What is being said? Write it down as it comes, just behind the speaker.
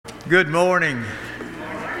Good morning.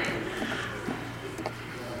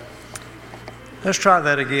 Let's try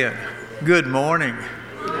that again. Good morning.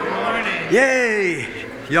 Good morning. Yay!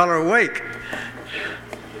 Y'all are awake.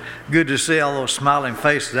 Good to see all those smiling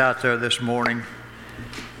faces out there this morning.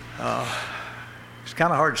 It's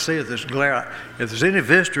kind of hard to see with this glare. If there's any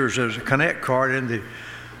visitors, there's a Connect card in the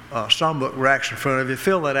songbook racks in front of you.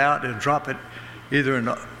 Fill that out and drop it either in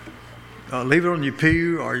leave it on your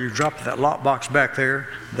pew, or you drop that lock box back there.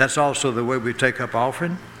 That's also the way we take up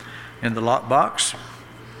offering, in the lock box.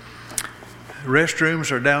 Restrooms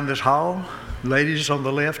are down this hall. Ladies on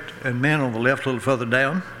the left and men on the left a little further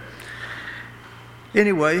down.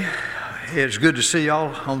 Anyway, it's good to see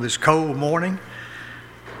y'all on this cold morning.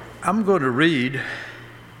 I'm going to read,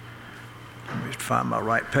 let me find my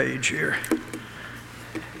right page here.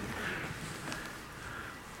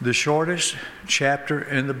 The shortest chapter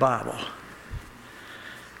in the Bible.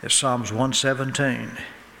 It's Psalms 117.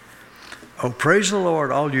 Oh, praise the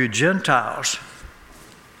Lord, all you Gentiles.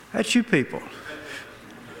 That's you people.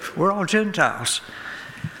 We're all Gentiles.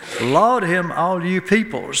 Laud him, all you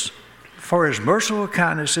peoples, for his merciful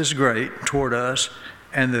kindness is great toward us,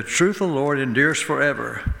 and the truth of the Lord endures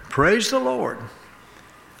forever. Praise the Lord.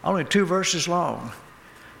 Only 2 verses long.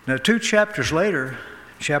 Now, 2 chapters later,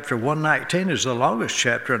 chapter 119 is the longest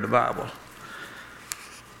chapter in the Bible.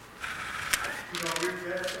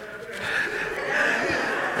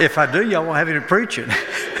 If I do, y'all won't have any preaching.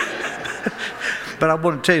 But I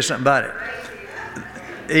want to tell you something about it.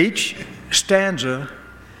 Each stanza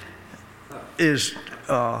is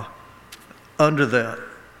under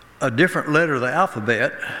a different letter of the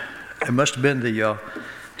alphabet. It must have been the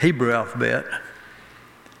Hebrew alphabet.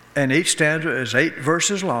 And each stanza is 8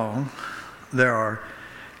 verses long. There are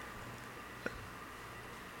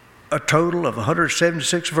a total of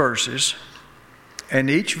 176 verses. And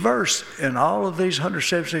each verse in all of these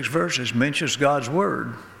 176 verses mentions God's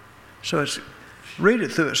word. So read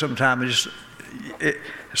it through it sometime.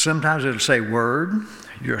 Sometimes it'll say word,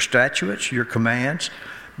 your statutes, your commands.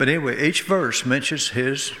 But anyway, each verse mentions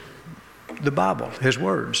the Bible, his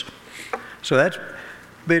words. So that's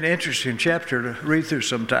been an interesting chapter to read through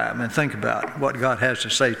sometime and think about what God has to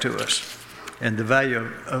say to us and the value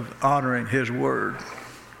of honoring his word.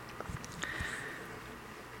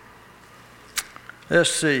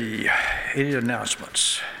 Let's see, any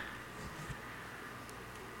announcements?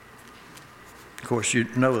 Of course, you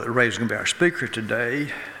know that Ray's going to be our speaker today.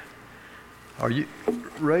 Are you,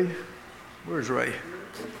 Ray? Where's Ray?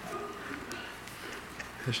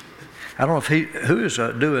 I don't know if who is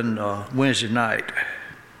doing Wednesday night?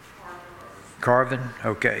 Carvin?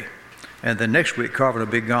 Okay. And then next week, Carvin will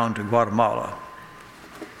be gone to Guatemala.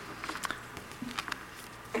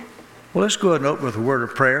 Well, let's go ahead and open with a word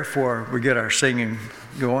of prayer before we get our singing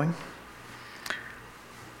going.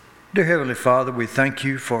 Dear Heavenly Father, we thank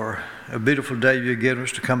you for a beautiful day you've given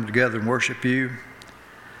us to come together and worship you.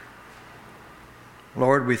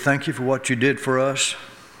 Lord, we thank you for what you did for us,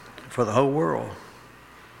 for the whole world,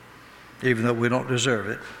 even though we don't deserve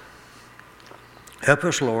it. Help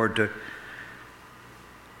us, Lord, to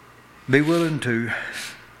be willing to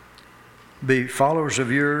be followers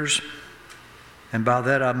of yours. And by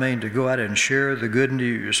that I mean to go out and share the good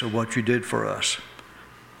news of what you did for us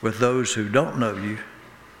with those who don't know you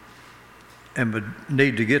and would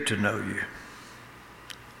need to get to know you.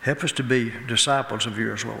 Help us to be disciples of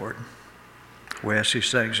yours, Lord. We ask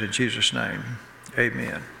these things in Jesus' name.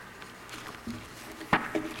 Amen.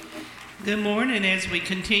 Good morning. As we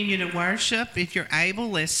continue to worship, if you're able,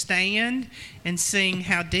 let's stand and sing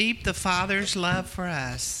How Deep the Father's Love for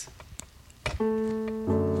Us.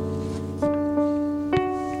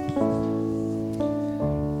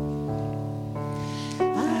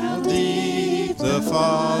 The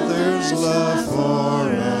Father's love for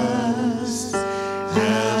us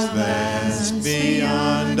has vast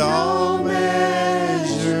beyond all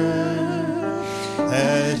measure,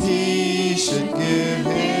 that he should give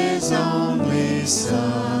his only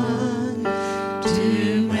Son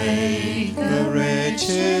to make the rich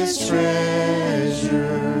his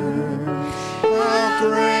treasure. How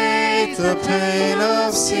great the pain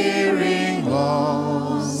of searing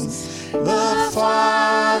loss! The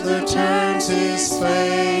Father turns his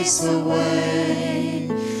face away,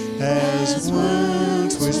 as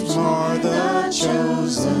wounds which mar the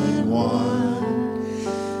chosen one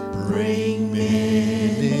bring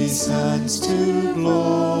many sons to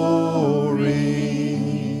glory.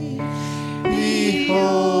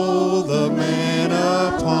 Behold the man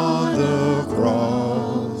upon the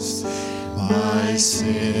cross, my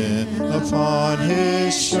sin upon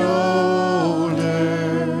his shoulders.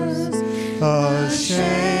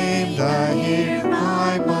 Ashamed I hear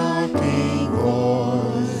my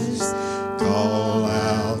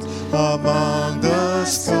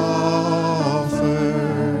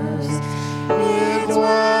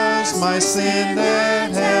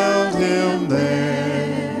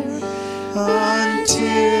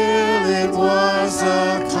until it was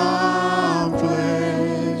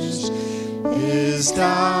accomplished. His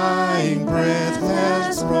dying breath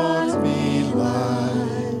has brought me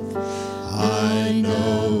life. I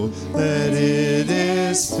know that it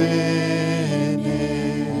is finished.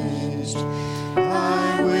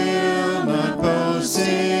 I will not boast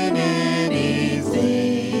in anything,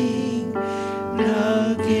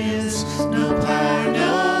 no gifts, no power,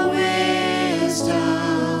 no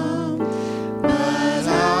wisdom, but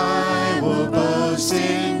I will boast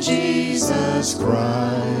in Jesus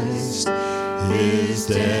Christ, his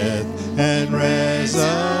death and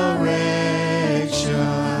resurrection.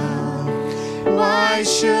 Why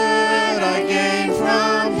should I gain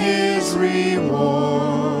from his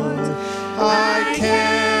reward? I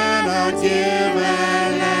cannot give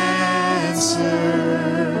an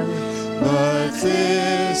answer, but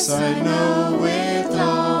this I know with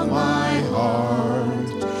all my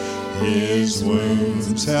heart: his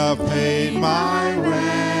wounds have paid my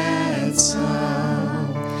ransom.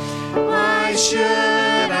 Why should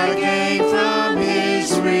I gain from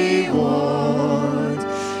his reward?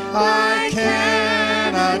 I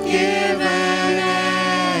cannot give an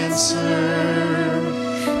answer,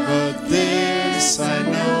 but this I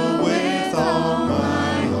know with all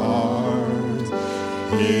my heart: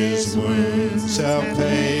 his wounds have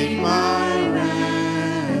paid my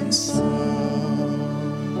ransom.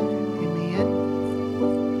 Amen.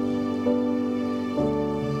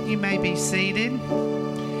 You may be seated.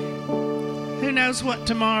 Who knows what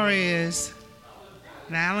tomorrow is?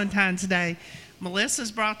 Valentine's Day.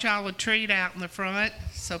 Melissa's brought y'all a treat out in the front,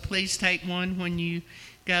 so please take one when you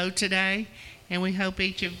go today. And we hope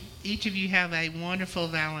each of you have a wonderful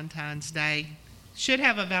Valentine's Day. Should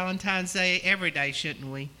have a Valentine's Day every day,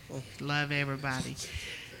 shouldn't we? Love everybody.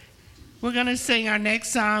 We're going to sing our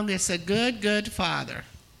next song. It's A Good, Good Father.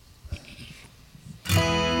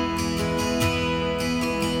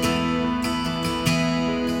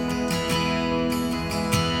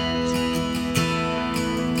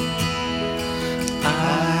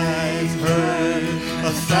 I've heard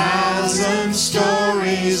 1,000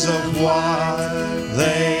 stories of what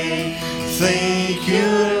they think you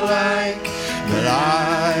like, but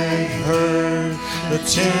I've heard the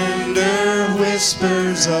tender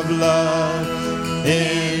whispers of love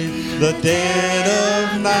in the dead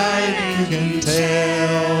of night. You can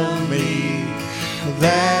tell me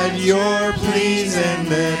that you're pleased and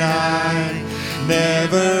that I'm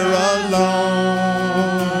never alone.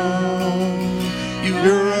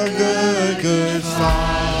 You're a good, good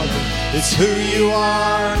father. It's who you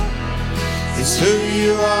are. It's who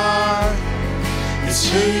you are. It's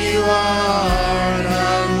who you are. And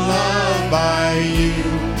I'm loved by you.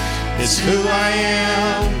 It's who I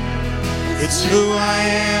am. It's who I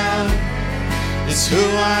am. It's who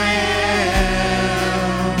I am.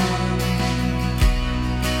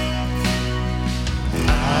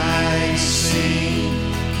 I see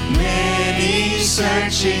many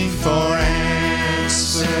searching for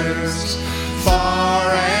answers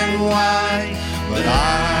far and wide, but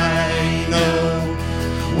I know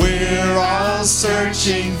we're all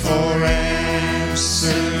searching for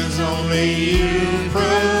answers. Only you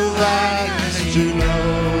provide to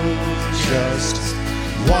know just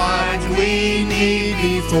what we need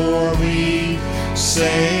before we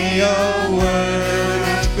say a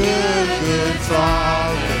word. Good, good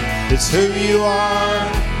Father, it's who you are.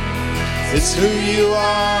 It's who you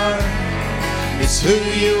are. It's who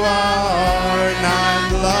you are, and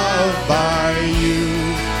I'm loved by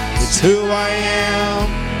you. It's who I am.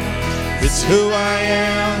 It's who I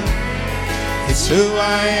am. It's who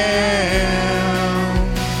I am.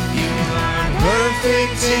 You are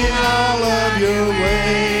perfect in all of your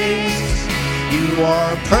ways. You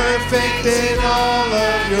are perfect in all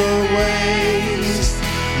of your ways.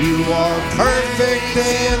 You are perfect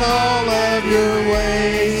in all of your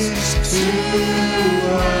ways to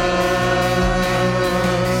us.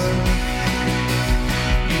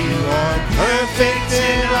 Perfect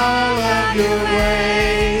in all of your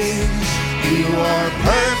ways. You are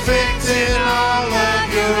perfect in all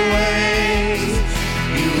of your ways.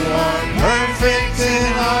 You are perfect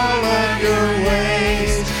in all of your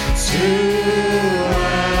ways to us.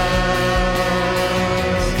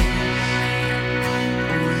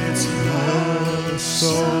 With love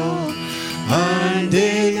so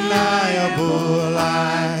undeniable,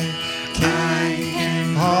 I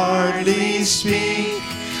can hardly speak.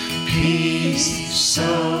 Peace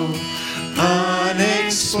so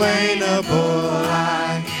unexplainable,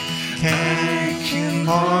 I can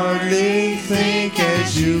hardly think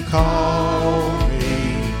as you call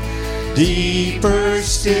me. Deeper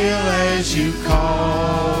still as you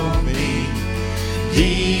call me.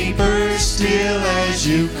 Deeper still as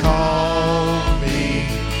you call me,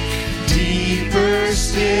 deeper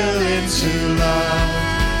still into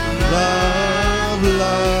love, love,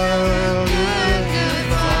 love. Good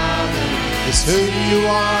Father, it's who you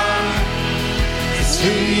are, it's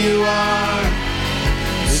who you are,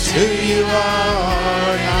 it's who you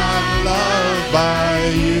are, and I'm loved by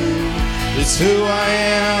you. It's who I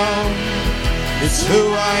am, it's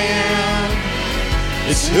who I am,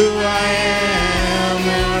 it's who I am,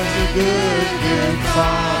 Lord, the good, good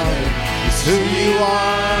Father. It's who you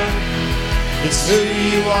are, it's who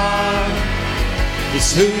you are,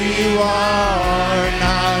 it's who you are, and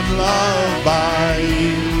I'm loved by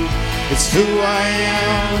you. It's who I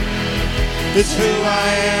am, it's who I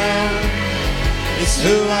am, it's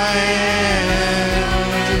who I am,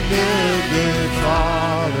 the good, good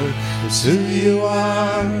Father. It's who you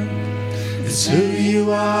are, it's who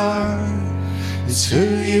you are, it's who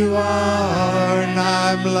you are, and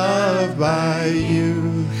I'm loved by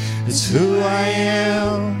you. It's who I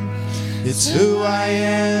am, it's who I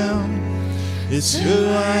am, it's who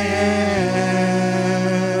I am.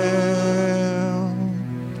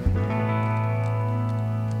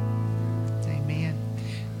 Amen.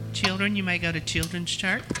 Children, you may go to Children's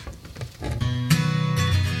Church.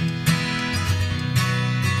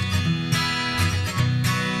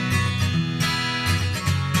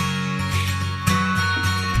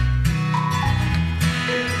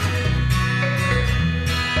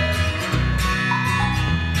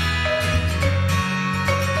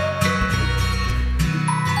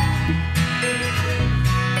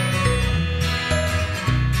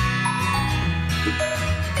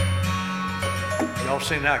 Y'all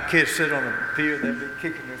seen how kids sit on the field, they've been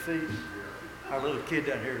kicking their feet? Our little kid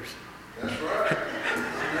down here is. That's right.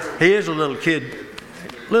 He is a little kid,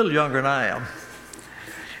 a little younger than I am.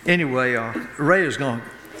 Anyway, Ray is going to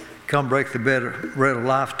come break the bread of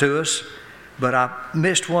life to us, but I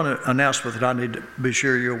missed one announcement that I need to be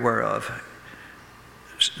sure you're aware of.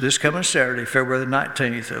 This coming Saturday, February the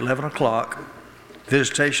 19th, at 11 o'clock,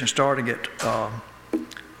 visitation starting at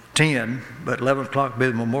 10, but 11 o'clock will be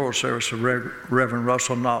the memorial service for Reverend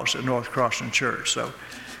Russell Knox at North Crossing Church. So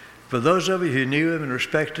for those of you who knew him and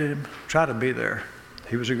respected him, try to be there.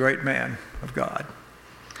 He was a great man of God.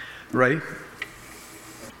 Ray?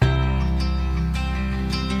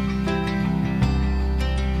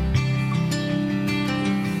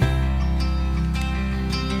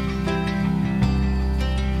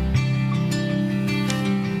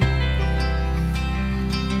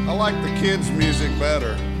 I like the kids' music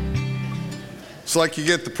better. It's like you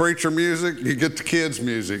get the preacher music, you get the kids'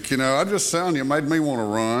 music. You know, I'm just telling you, it made me want to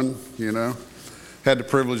run, you know. Had the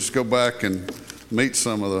privilege to go back and meet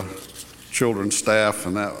some of the children's staff,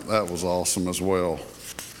 and that was awesome as well.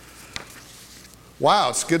 Wow,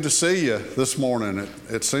 it's good to see you this morning.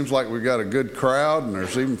 It seems like we've got a good crowd, and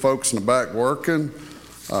there's even folks in the back working.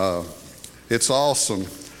 It's awesome.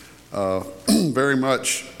 Very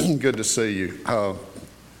much good to see you.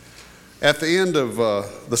 At the end of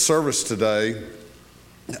the service today,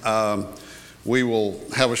 we will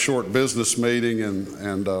have a short business meeting,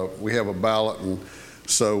 and we have a ballot, and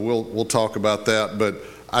so we'll talk about that. But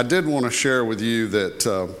I did want to share with you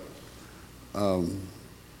that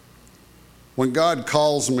when God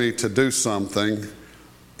calls me to do something,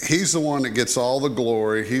 He's the one that gets all the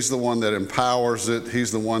glory. He's the one that empowers it.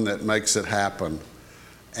 He's the one that makes it happen.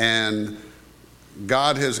 And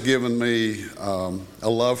God has given me a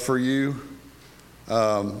love for you,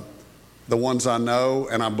 the ones I know,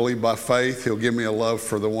 and I believe by faith He'll give me a love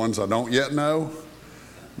for the ones I don't yet know.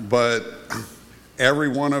 But every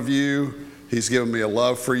one of you, He's given me a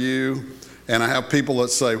love for you. And I have people that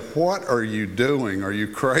say, "What are you doing? Are you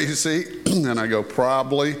crazy?" And I go,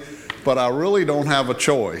 "Probably." But I really don't have a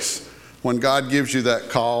choice. When God gives you that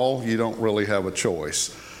call, you don't really have a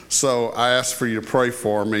choice. So I ask for you to pray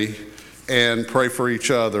for me and pray for each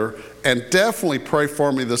other. And definitely pray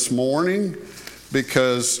for me this morning,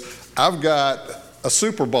 because I've got a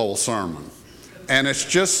Super Bowl sermon. And it's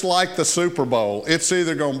just like the Super Bowl. It's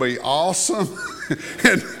either going to be awesome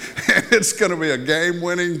and it's going to be a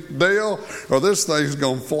game-winning deal, or this thing's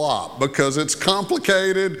going to flop, because it's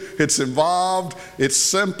complicated, it's involved, it's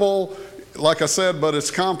simple, like I said, but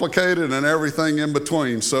it's complicated and everything in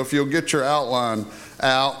between. So if you'll get your outline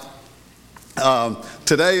out.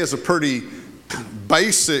 Today is a pretty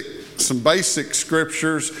some basic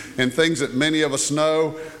scriptures and things that many of us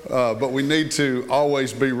know, but we need to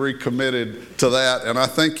always be recommitted to that. And I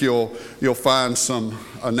think you'll find some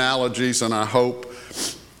analogies, and I hope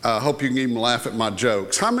you can even laugh at my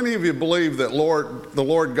jokes. How many of you believe that the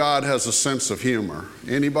Lord God has a sense of humor?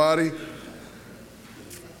 Anybody?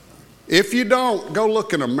 If you don't, go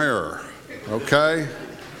look in a mirror, okay?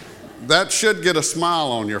 That should get a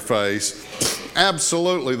smile on your face.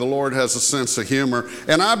 Absolutely, the Lord has a sense of humor.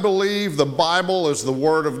 And I believe the Bible is the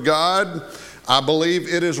Word of God. I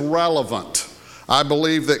believe it is relevant. I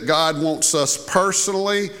believe that God wants us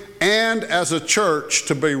personally and as a church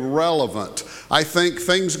to be relevant. I think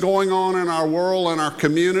things going on in our world and our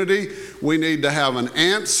community, we need to have an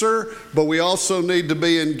answer, but we also need to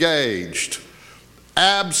be engaged.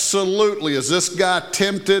 Absolutely. Is this guy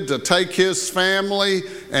tempted to take his family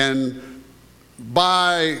and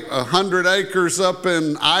buy 100 acres up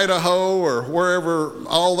in Idaho or wherever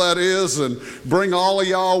all that is and bring all of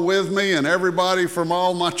y'all with me and everybody from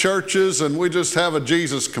all my churches, and we just have a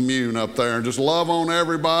Jesus commune up there and just love on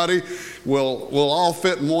everybody? We'll all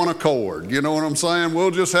fit in one accord. You know what I'm saying?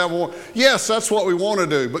 We'll just have one. Yes, that's what we want to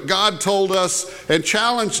do. But God told us and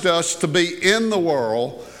challenged us to be in the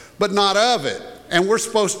world, but not of it. And we're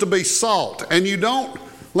supposed to be salt. And you don't.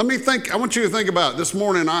 I want you to think about it. This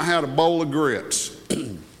morning I had a bowl of grits.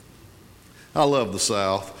 I love the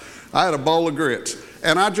South. I had a bowl of grits,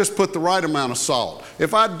 and I just put the right amount of salt.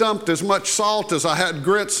 If I dumped as much salt as I had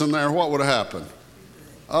grits in there, what would have happened?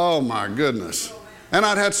 Oh my goodness. And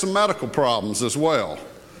I'd had some medical problems as well.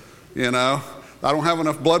 You know, I don't have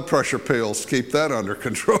enough blood pressure pills to keep that under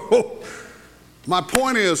control. My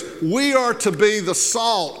point is, we are to be the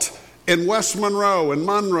salt in West Monroe and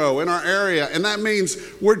Monroe in our area, and that means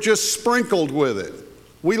we're just sprinkled with it.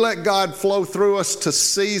 We let God flow through us to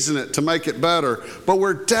season it, to make it better, but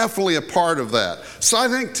we're definitely a part of that. So I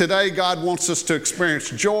think today God wants us to experience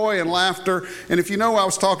joy and laughter. And if you know, I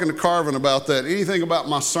was talking to Carvin about that, anything about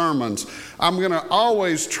my sermons, I'm going to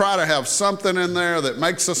always try to have something in there that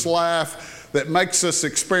makes us laugh, that makes us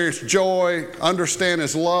experience joy, understand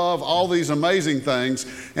His love, all these amazing things.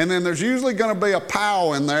 And then there's usually going to be a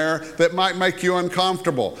pow in there that might make you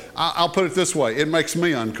uncomfortable. I'll put it this way, it makes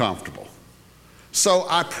me uncomfortable. So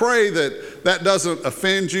I pray that that doesn't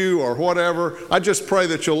offend you or whatever. I just pray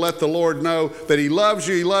that you'll let the Lord know that He loves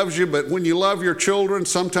you, but when you love your children,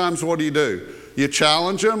 sometimes what do? You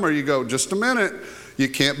challenge them, or you go, just a minute, you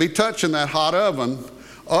can't be touching that hot oven.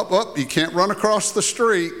 Up, you can't run across the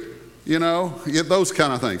street. You know, those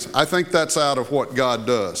kind of things. I think that's out of what God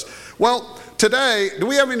does. Well, today, do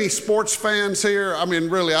we have any sports fans here? I mean,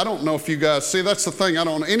 really, I don't know if you guys see. That's the thing.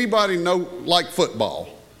 Anybody like football?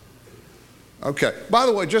 Okay. By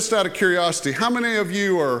the way, just out of curiosity, how many of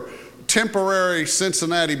you are temporary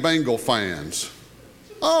Cincinnati Bengal fans?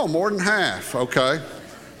 Oh, more than half. Okay.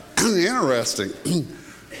 Interesting.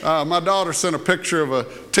 My daughter sent a picture of a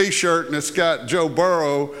T-shirt, and it's got Joe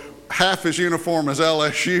Burrow. Half his uniform is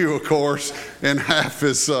LSU, of course, and half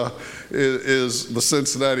is the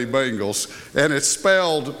Cincinnati Bengals. And it's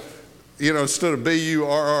spelled, instead of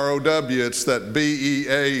B-U-R-R-O-W, it's that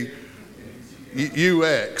B-E-A-U-X,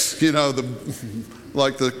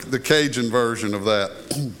 like the Cajun version of that.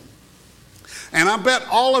 And I bet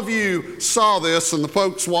all of you saw this, and the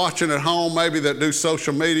folks watching at home, maybe that do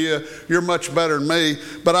social media, you're much better than me.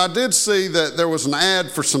 But I did see that there was an ad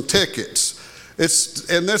for some tickets.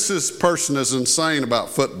 And this person is insane about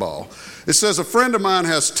football. It says, a friend of mine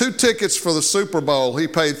has 2 tickets for the Super Bowl. He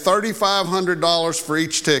paid $3,500 for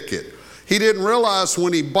each ticket. He didn't realize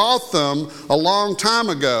when he bought them a long time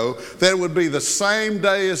ago that it would be the same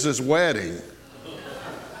day as his wedding.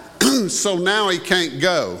 So now he can't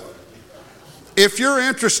go. If you're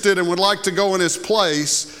interested and would like to go in his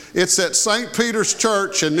place, it's at St. Peter's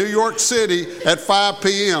Church in New York City at 5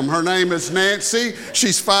 p.m. Her name is Nancy.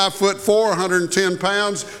 She's 5'4", 110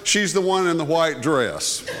 pounds. She's the one in the white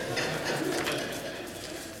dress.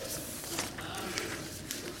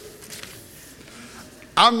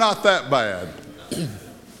 I'm not that bad.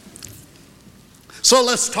 So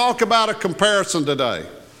let's talk about a comparison today.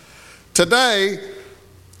 Today,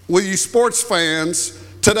 with you sports fans,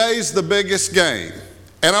 today's the biggest game.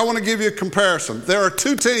 And I want to give you a comparison. There are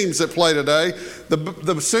 2 teams that play today.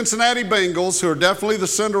 The Cincinnati Bengals, who are definitely the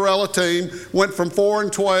Cinderella team, went from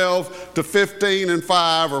 4-12 to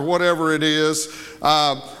 15-5 or whatever it is.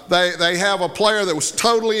 They have a player that was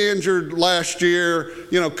totally injured last year,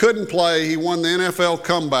 couldn't play. He won the NFL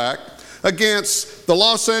comeback against the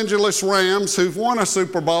Los Angeles Rams, who've won a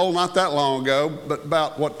Super Bowl not that long ago, but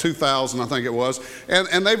about, 2000, I think it was.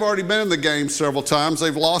 And they've already been in the game several times.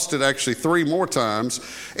 They've lost it actually 3 more times.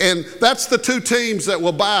 And that's the 2 teams that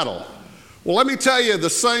will battle. Well, let me tell you, the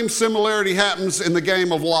same similarity happens in the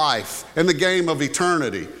game of life, in the game of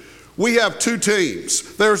eternity. We have 2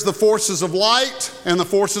 teams. There's the forces of light and the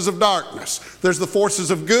forces of darkness. There's the forces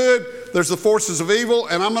of good, there's the forces of evil,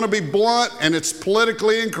 and I'm going to be blunt, and it's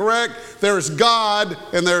politically incorrect. There's God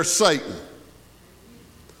and there's Satan.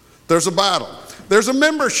 There's a battle. There's a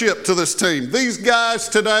membership to this team. These guys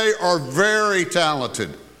today are very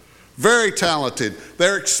talented. Very talented.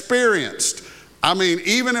 They're experienced. I mean,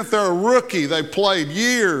 even if they're a rookie, they played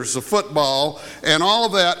years of football and all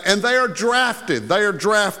of that, and they are drafted. They are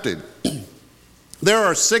drafted. There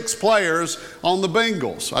are 6 players on the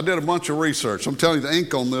Bengals. I did a bunch of research. I'm telling you, the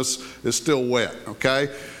ink on this is still wet, okay?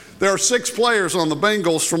 There are 6 players on the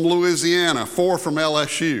Bengals from Louisiana, 4 from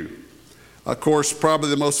LSU. Of course, probably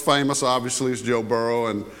the most famous, obviously, is Joe Burrow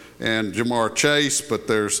and Jamar Chase, but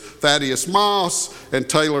there's Thaddeus Moss and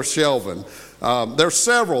Taylor Shelvin. There's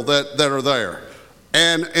several that are there.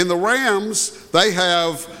 And in the Rams, they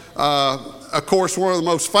have, of course, one of the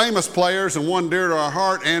most famous players and one dear to our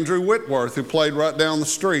heart, Andrew Whitworth, who played right down the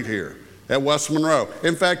street here at West Monroe.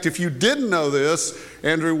 In fact, if you didn't know this,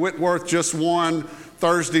 Andrew Whitworth just won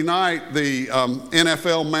Thursday night the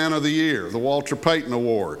NFL Man of the Year, the Walter Payton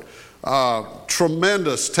Award.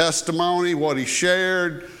 Tremendous testimony, what he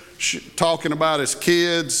shared, talking about his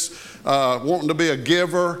kids, wanting to be a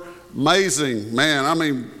giver. Amazing, man. I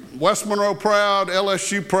mean, West Monroe proud,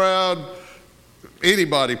 LSU proud,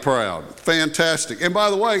 anybody proud. Fantastic. And by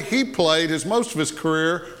the way, he played most of his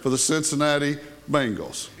career for the Cincinnati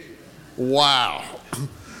Bengals. Wow.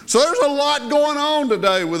 So there's a lot going on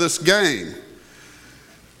today with this game.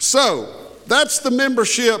 So that's the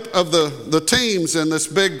membership of the teams in this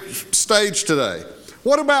big stage today.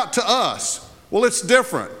 What about to us? Well, it's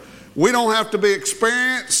different. We don't have to be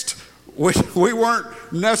experienced. We weren't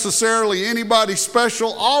necessarily anybody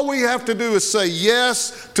special. All we have to do is say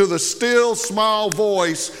yes to the still small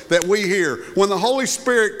voice that we hear. When the Holy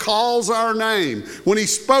Spirit calls our name, when He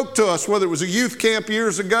spoke to us, whether it was a youth camp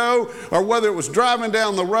years ago, or whether it was driving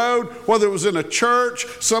down the road, whether it was in a church,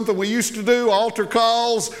 something we used to do, altar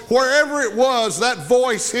calls, wherever it was, that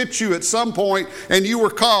voice hit you at some point and you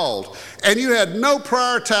were called. And you had no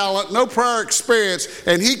prior talent, no prior experience,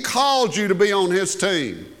 and He called you to be on His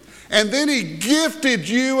team. And then He gifted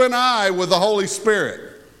you and I with the Holy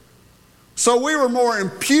Spirit. So we were more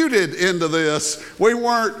imputed into this. We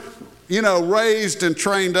weren't, raised and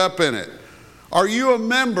trained up in it. Are you a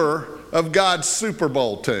member of God's Super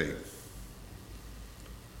Bowl team?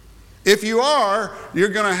 If you are, you're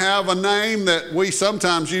going to have a name that we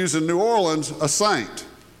sometimes use in New Orleans, a saint.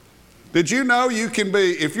 Did you know you can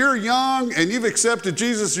be, if you're young and you've accepted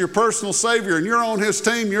Jesus as your personal Savior and you're on His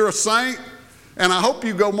team, you're a saint? And I hope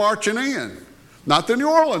you go marching in. Not the New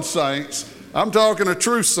Orleans saints. I'm talking a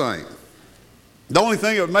true saint. The only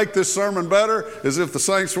thing that would make this sermon better is if the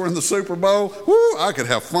Saints were in the Super Bowl. Woo, I could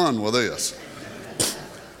have fun with this.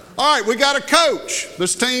 All right, we got a coach.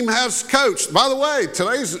 This team has coached. By the way,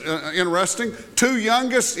 today's interesting. 2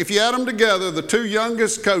 youngest, if you add them together, the 2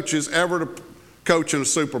 youngest coaches ever to coach in a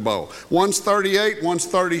Super Bowl. One's 38, one's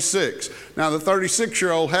 36. Now, the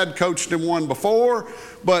 36-year-old had coached in one before,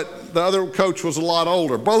 but the other coach was a lot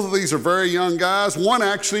older. Both of these are very young guys. One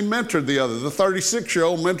actually mentored the other. The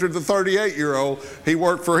 36-year-old mentored the 38-year-old. He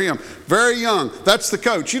worked for him. Very young. That's the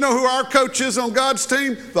coach. You know who our coach is on God's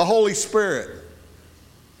team? The Holy Spirit.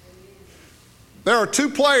 There are 2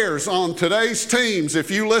 players on today's teams, if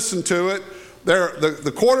you listen to it.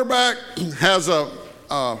 The quarterback has a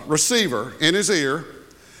receiver in his ear,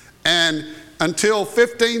 and until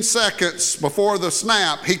 15 seconds before the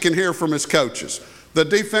snap, he can hear from his coaches. The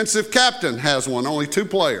defensive captain has one, only 2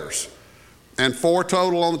 players, and 4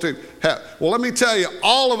 total on the team. Well, let me tell you,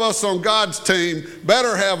 all of us on God's team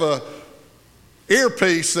better have a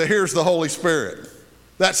earpiece that hears the Holy Spirit.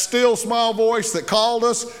 That still small voice that called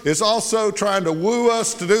us is also trying to woo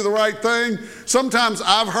us to do the right thing. Sometimes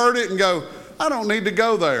I've heard it and go, I don't need to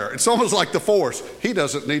go there. It's almost like the Force. He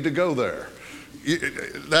doesn't need to go there.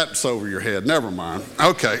 That's over your head. Never mind.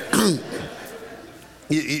 Okay.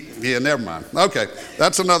 Yeah, never mind. Okay,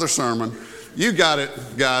 that's another sermon. You got it,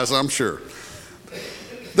 guys, I'm sure.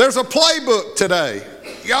 There's a playbook today.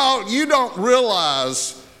 Y'all, you don't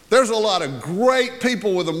realize there's a lot of great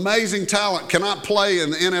people with amazing talent cannot play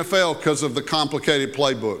in the NFL because of the complicated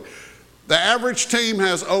playbook. The average team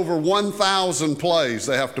has over 1,000 plays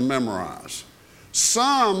they have to memorize.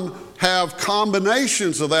 Some have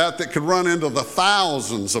combinations of that could run into the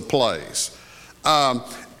thousands of plays.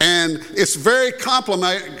 And it's very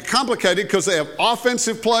complicated because they have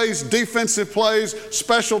offensive plays, defensive plays,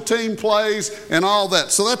 special team plays, and all that.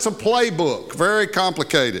 So that's a playbook, very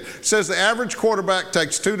complicated. It says the average quarterback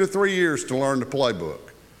takes 2 to 3 years to learn the playbook.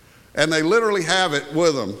 And they literally have it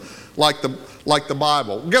with them like the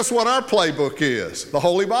Bible. Guess what our playbook is? The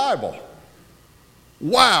Holy Bible.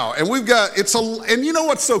 Wow, and and you know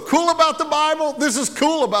what's so cool about the Bible? This is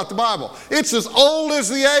cool about the Bible. It's as old as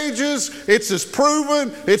the ages, it's as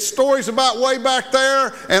proven, it's stories about way back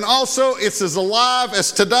there, and also it's as alive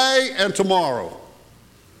as today and tomorrow.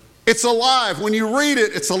 It's alive. When you read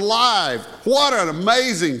it, it's alive. What an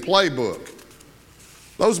amazing playbook.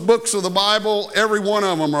 Those books of the Bible, every one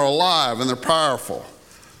of them are alive and they're powerful.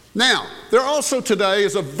 Now, there also today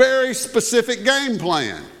is a very specific game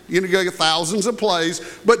plan. You get thousands of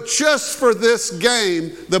plays, but just for this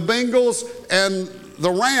game, the Bengals and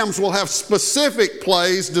the Rams will have specific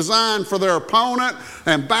plays designed for their opponent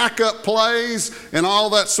and backup plays and all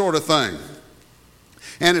that sort of thing.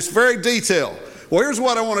 And it's very detailed. Well, here's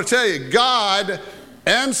what I want to tell you. God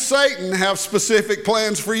and Satan have specific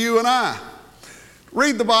plans for you and I.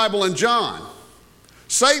 Read the Bible in John.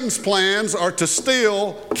 Satan's plans are to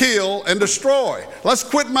steal, kill, and destroy. Let's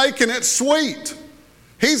quit making it sweet.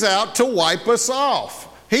 He's out to wipe us off.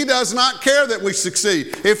 He does not care that we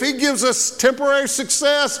succeed. If he gives us temporary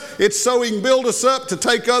success, it's so he can build us up to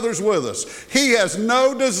take others with us. He has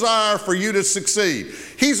no desire for you to succeed.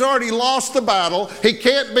 He's already lost the battle. He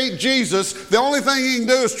can't beat Jesus. The only thing he can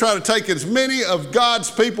do is try to take as many of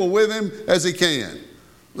God's people with him as he can.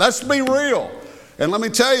 Let's be real. And let me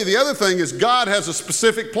tell you, the other thing is God has a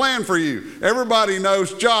specific plan for you. Everybody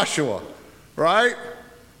knows Joshua, right?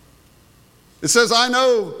 It says, I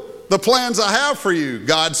know the plans I have for you.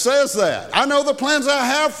 God says that. I know the plans I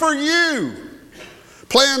have for you.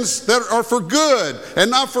 Plans that are for good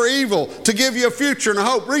and not for evil, to give you a future and a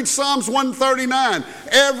hope. Read Psalms 139.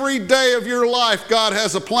 Every day of your life, God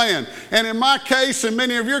has a plan. And in my case, in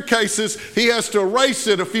many of your cases, he has to erase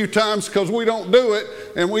it a few times because we don't do it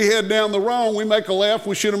and we head down the wrong. We make a left,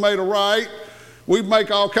 we should have made a right. We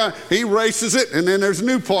make all kinds. He erases it and then there's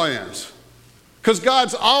new plans. Because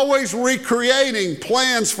God's always recreating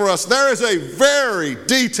plans for us. There is a very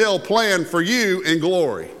detailed plan for you in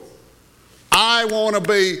glory. I want to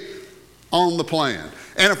be on the plan.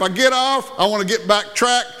 And if I get off, I want to get back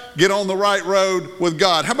track, get on the right road with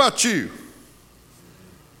God. How about you?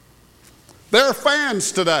 There are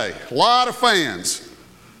fans today, a lot of fans.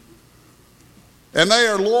 And they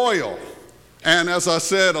are loyal. And as I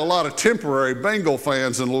said, a lot of temporary Bengal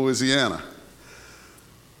fans in Louisiana.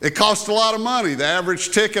 It costs a lot of money. The average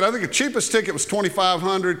ticket, I think the cheapest ticket was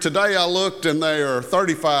 $2,500. Today I looked and they are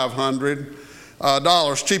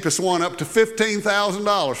 $3,500. Cheapest one up to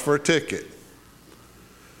 $15,000 for a ticket.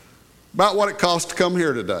 About what it costs to come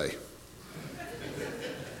here today.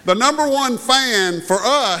 The number one fan for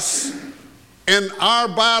us in our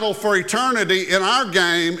battle for eternity in our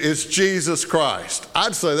game is Jesus Christ.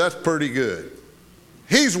 I'd say that's pretty good.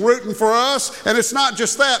 He's rooting for us, and it's not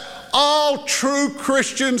just that. All true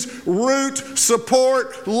Christians root,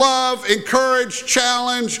 support, love, encourage,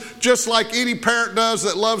 challenge, just like any parent does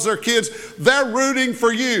that loves their kids. They're rooting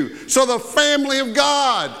for you. So the family of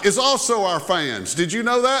God is also our fans. Did you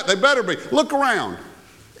know that? They better be. Look around.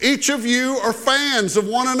 Each of you are fans of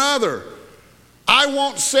one another. I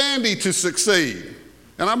want Sandy to succeed,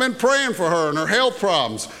 and I've been praying for her and her health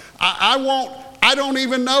problems. I don't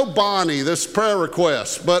even know Bonnie, this prayer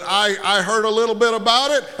request, but I heard a little bit about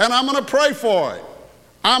it, and I'm going to pray for it.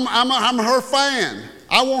 I'm her fan.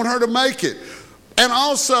 I want her to make it. And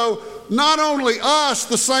also, not only us,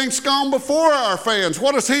 the saints gone before our fans.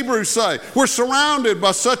 What does Hebrews say? We're surrounded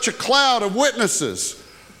by such a cloud of witnesses.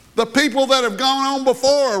 The people that have gone on before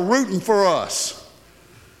are rooting for us.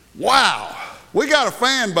 Wow. We got a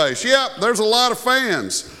fan base. Yep, there's a lot of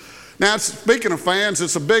fans. Now, speaking of fans,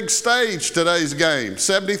 it's a big stage, today's game.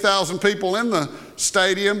 70,000 people in the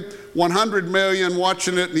stadium, 100 million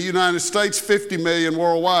watching it in the United States, 50 million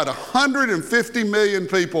worldwide. 150 million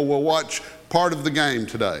people will watch part of the game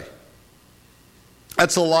today.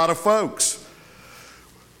 That's a lot of folks.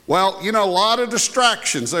 Well, you know, a lot of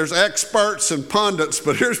distractions. There's experts and pundits,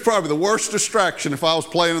 but here's probably the worst distraction if I was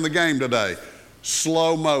playing in the game today.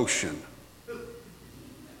 Slow motion.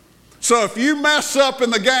 So if you mess up in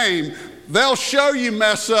the game, they'll show you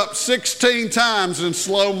mess up 16 times in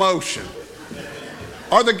slow motion.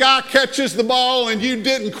 Or the guy catches the ball and you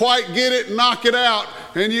didn't quite get it and knock it out,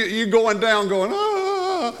 and you're going down going,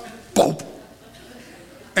 boom,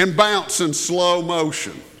 and bounce in slow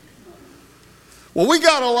motion. Well, we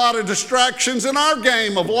got a lot of distractions in our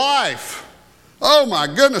game of life. Oh my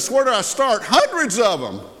goodness, where do I start? Hundreds of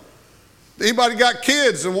them. Anybody got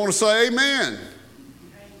kids and want to say amen?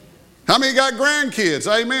 How many got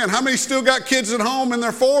grandkids? Amen. How many still got kids at home and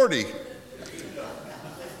they're 40?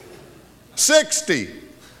 60.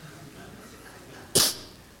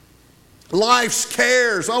 Life's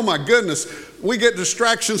cares. Oh my goodness. We get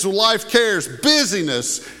distractions with life cares.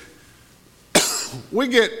 Busyness.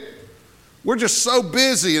 we're just so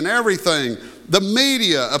busy and everything. The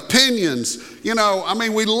media, opinions, we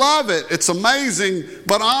love it. It's amazing.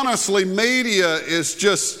 But honestly, media is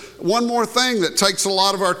just one more thing that takes a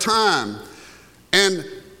lot of our time. And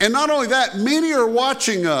not only that, many are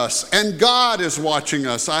watching us, and God is watching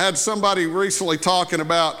us. I had somebody recently talking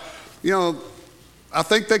about, I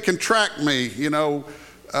think they can track me.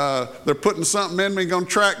 They're putting something in me, going to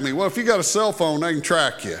track me. Well, if you got a cell phone, they can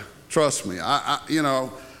track you. Trust me.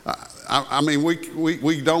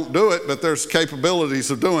 We don't do it, but there's capabilities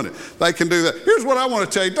of doing it. They can do that. Here's what I want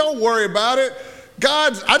to tell you. Don't worry about it.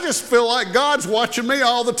 I just feel like God's watching me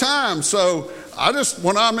all the time. So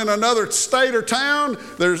when I'm in another state or town,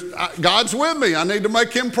 God's with me. I need to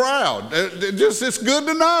make him proud. It's good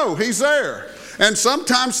to know he's there. And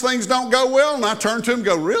sometimes things don't go well, and I turn to him and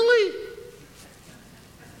go, really?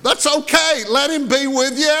 That's okay. Let him be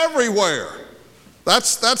with you everywhere.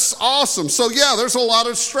 That's awesome. So yeah, there's a lot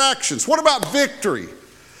of distractions. What about victory?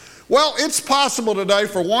 Well, it's possible today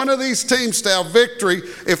for one of these teams to have victory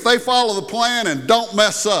if they follow the plan and don't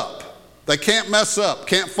mess up. They can't mess up,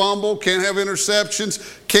 can't fumble, can't have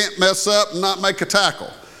interceptions, can't mess up and not make a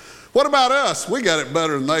tackle. What about us? We got it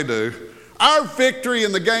better than they do. Our victory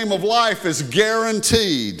in the game of life is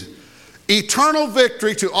guaranteed. Eternal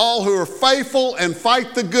victory to all who are faithful and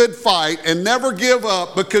fight the good fight and never give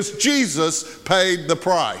up because Jesus paid the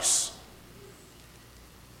price.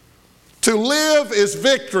 To live is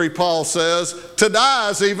victory, Paul says. To die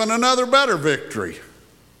is even another better victory.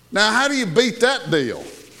 Now, how do you beat that deal?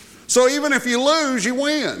 So even if you lose, you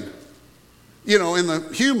win, in the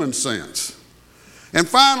human sense. And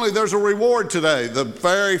finally, there's a reward today, the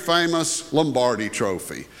very famous Lombardi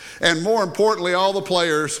Trophy. And more importantly, all the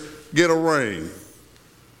players get a ring,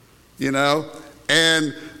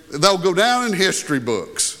 and they'll go down in history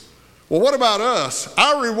books. Well, what about us?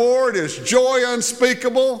 Our reward is joy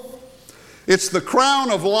unspeakable. It's the crown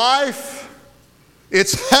of life.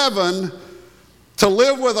 It's heaven to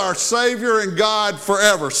live with our Savior and God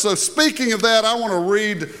forever. So speaking of that, I want to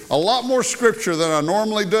read a lot more scripture than I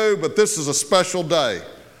normally do, but this is a special day,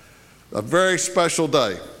 a very special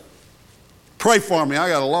day. Pray for me. I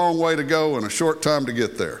got a long way to go and a short time to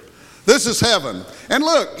get there. This is heaven. And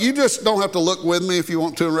look, you just don't have to look with me if you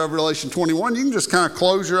want to in Revelation 21. You can just kind of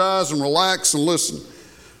close your eyes and relax and listen.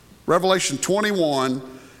 Revelation 21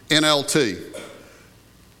 NLT.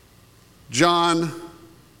 John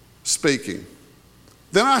speaking.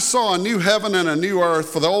 Then I saw a new heaven and a new earth,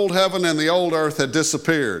 for the old heaven and the old earth had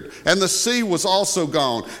disappeared, and the sea was also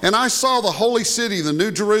gone. And I saw the holy city, the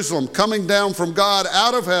new Jerusalem, coming down from God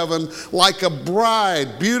out of heaven like a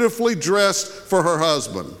bride beautifully dressed for her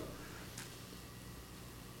husband.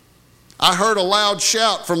 I heard a loud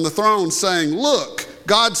shout from the throne saying, "Look,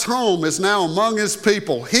 God's home is now among his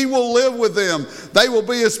people. He will live with them. They will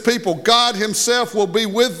be his people. God himself will be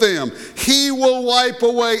with them. He will wipe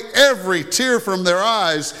away every tear from their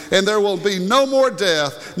eyes, and there will be no more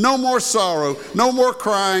death, no more sorrow, no more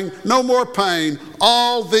crying, no more pain.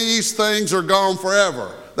 All these things are gone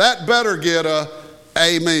forever." That better get a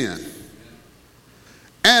amen.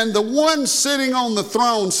 And the one sitting on the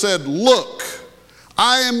throne said, "Look,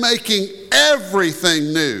 I am making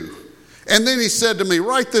everything new." And then he said to me,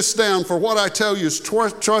 "Write this down, for what I tell you is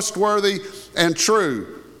trustworthy and true."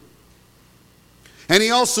 And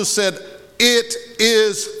he also said, "It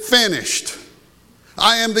is finished.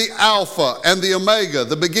 I am the Alpha and the Omega,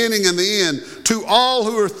 the beginning and the end. To all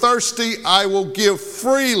who are thirsty, I will give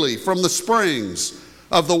freely from the springs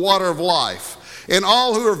of the water of life. And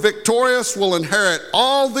all who are victorious will inherit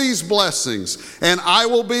all these blessings, and I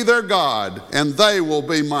will be their God, and they will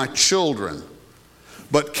be my children.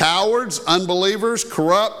 But cowards, unbelievers,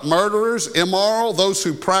 corrupt, murderers, immoral, those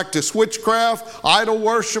who practice witchcraft, idol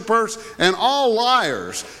worshipers, and all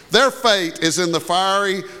liars, their fate is in the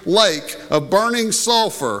fiery lake of burning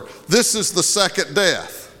sulfur. This is the second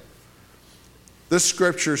death." This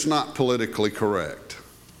scripture is not politically correct.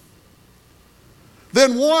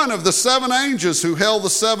 Then one of the seven angels who held the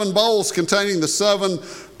seven bowls containing the seven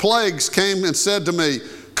plagues came and said to me,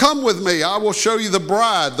 "Come with me, I will show you the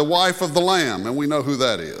bride, the wife of the Lamb." And we know who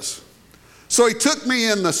that is. So he took me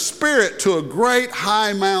in the spirit to a great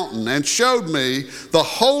high mountain and showed me the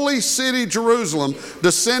holy city Jerusalem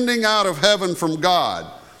descending out of heaven from God.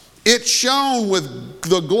 It shone with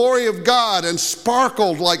the glory of God and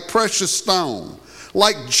sparkled like precious stone,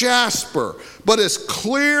 like jasper, but as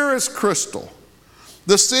clear as crystal.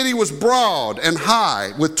 The city was broad and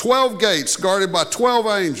high, with 12 gates guarded by 12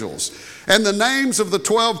 angels, and the names of the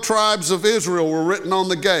 12 tribes of Israel were written on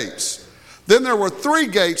the gates. Then there were 3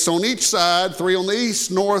 gates on each side, 3 on the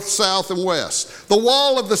east, north, south, and west. The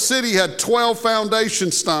wall of the city had 12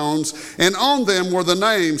 foundation stones, and on them were the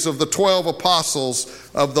names of the 12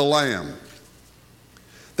 apostles of the Lamb.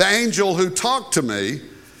 The angel who talked to me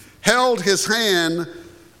held in his hand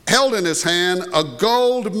a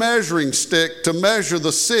gold measuring stick to measure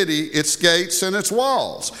the city, its gates, and its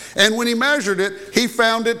walls. And when he measured it, he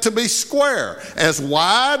found it to be square, as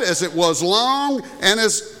wide as it was long, and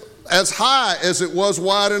as high as it was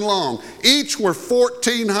wide and long. Each were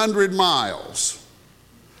 1,400 miles.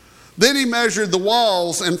 Then he measured the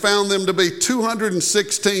walls and found them to be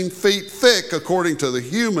 216 feet thick, according to the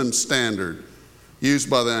human standard used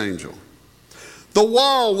by the angel. The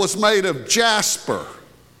wall was made of jasper,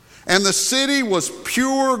 and the city was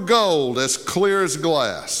pure gold, as clear as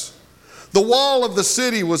glass. The wall of the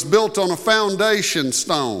city was built on a foundation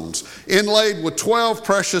stones, inlaid with 12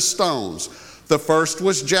 precious stones. The first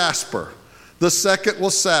was jasper, the second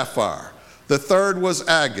was sapphire, the third was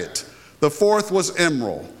agate, the fourth was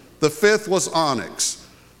emerald, the fifth was onyx,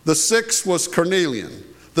 the sixth was carnelian,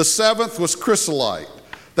 the seventh was chrysolite,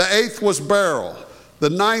 the eighth was beryl, the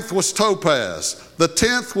ninth was topaz, the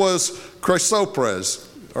 10th was chrysoprase,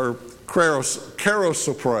 or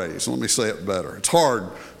chrysoprase. Let me say it better. It's hard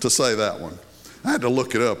to say that one. I had to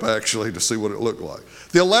look it up, actually, to see what it looked like.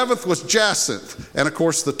 The 11th was jacinth, and of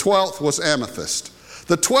course the 12th was amethyst.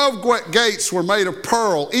 The 12 gates were made of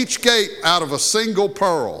pearl, each gate out of a single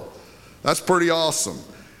pearl. That's pretty awesome.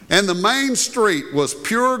 And the main street was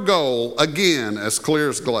pure gold, again, as clear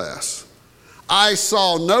as glass. I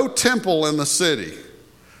saw no temple in the city,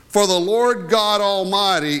 for the Lord God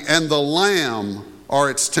Almighty and the Lamb are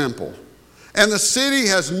its temple. And the city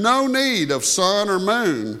has no need of sun or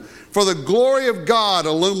moon, for the glory of God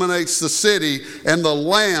illuminates the city, and the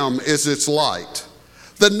Lamb is its light.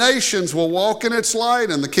 The nations will walk in its light,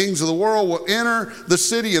 and the kings of the world will enter the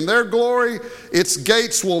city in their glory. Its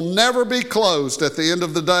gates will never be closed at the end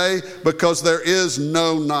of the day, because there is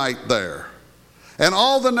no night there. And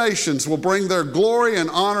all the nations will bring their glory and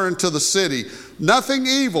honor into the city. Nothing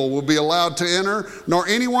evil will be allowed to enter, nor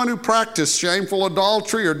anyone who practices shameful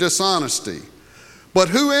adultery or dishonesty. But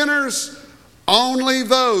who enters? Only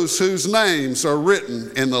those whose names are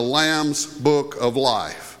written in the Lamb's book of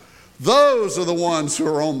life. Those are the ones who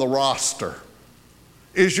are on the roster.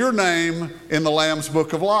 Is your name in the Lamb's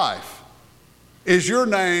book of life? Is your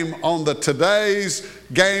name on the Today's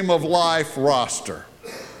Game of Life roster?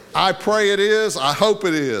 I pray it is. I hope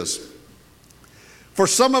it is. For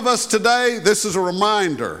some of us today, this is a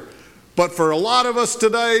reminder. But for a lot of us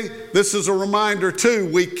today, this is a reminder too.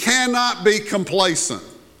 We cannot be complacent.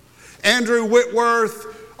 Andrew Whitworth,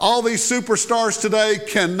 all these superstars today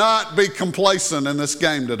cannot be complacent in this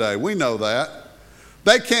game today. We know that.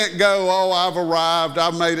 They can't go, oh, I've arrived,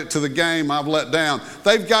 I've made it to the game, I've let down.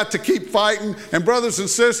 They've got to keep fighting. And brothers and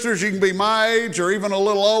sisters, you can be my age or even a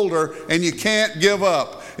little older, and you can't give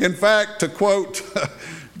up. In fact, to quote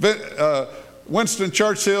Winston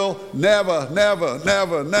Churchill, never, never,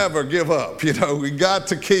 never, never give up. You know, we got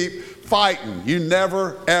to keep fighting. You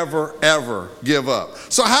never, ever, ever give up.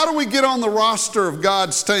 So how do we get on the roster of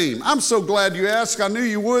God's team? I'm so glad you asked. I knew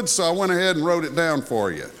you would, so I went ahead and wrote it down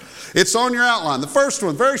for you. It's on your outline. The first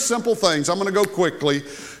one, very simple things. I'm going to go quickly.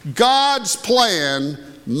 God's plan,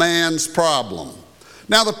 man's problem.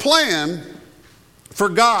 Now the plan for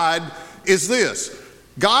God is this.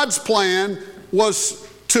 God's plan was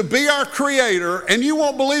to be our creator, and you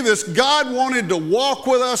won't believe this, God wanted to walk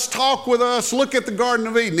with us, talk with us, look at the Garden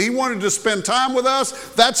of Eden. He wanted to spend time with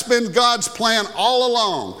us. That's been God's plan all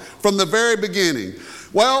along from the very beginning.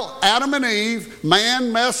 Well, Adam and Eve,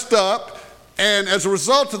 man messed up, and as a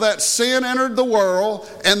result of that, sin entered the world,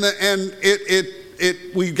 and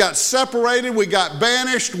we got separated, we got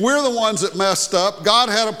banished. We're the ones that messed up. God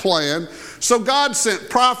had a plan. So God sent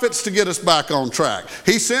prophets to get us back on track.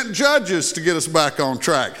 He sent judges to get us back on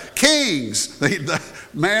track. Kings.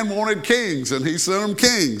 Man wanted kings, and he sent them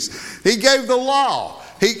kings. He gave the law.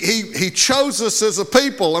 He chose us as a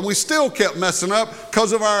people, and we still kept messing up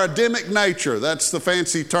because of our Adamic nature. That's the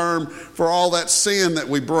fancy term for all that sin that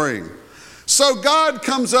we bring. So God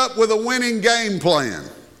comes up with a winning game plan.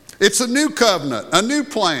 It's a new covenant, a new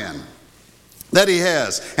plan that he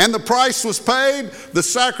has. And the price was paid, the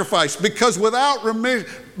sacrifice, because without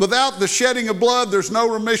the shedding of blood, there's no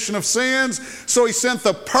remission of sins. So he sent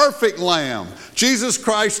the perfect lamb, Jesus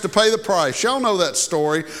Christ, to pay the price. Y'all know that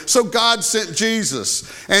story. So God sent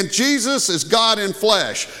Jesus, and Jesus is God in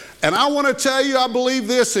flesh. And I want to tell you, I believe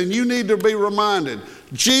this, and you need to be reminded.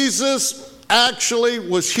 Jesus actually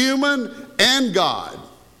was human and God.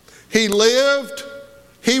 He lived,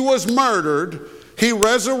 he was murdered, he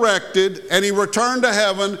resurrected, and he returned to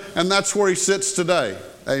heaven, and that's where he sits today.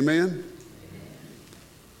 Amen?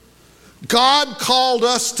 God called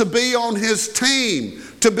us to be on his team,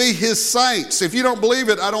 to be his saints. If you don't believe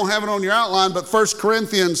it, I don't have it on your outline, but 1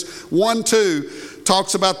 Corinthians 1:2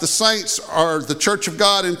 talks about the saints or the church of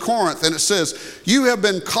God in Corinth, and it says, you have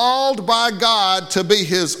been called by God to be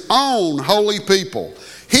his own holy people.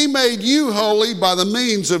 He made you holy by the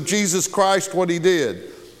means of Jesus Christ, what he did.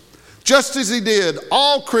 Just as he did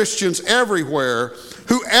all Christians everywhere,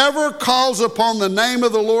 whoever calls upon the name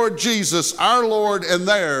of the Lord Jesus, our Lord and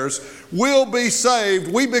theirs, will be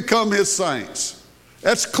saved. We become his saints.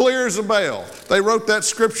 That's clear as a bell. They wrote that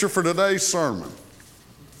scripture for today's sermon.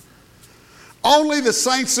 Only the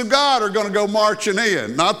saints of God are going to go marching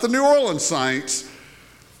in, not the New Orleans saints.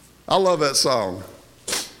 I love that song.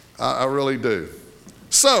 I really do.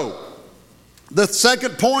 So, the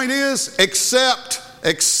second point is accept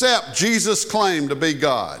Jesus' claim to be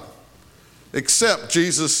God. Accept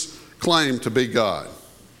Jesus' claim to be God.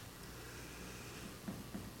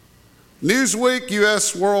 Newsweek,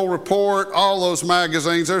 U.S. World Report, all those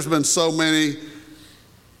magazines, there's been so many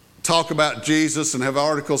talk about Jesus and have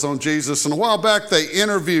articles on Jesus. And a while back they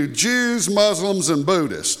interviewed Jews, Muslims, and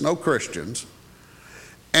Buddhists, no Christians.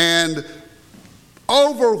 And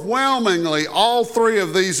overwhelmingly, all three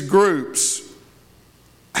of these groups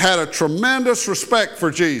had a tremendous respect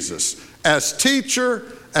for Jesus as teacher,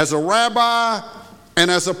 as a rabbi,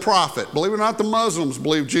 and as a prophet. Believe it or not, the Muslims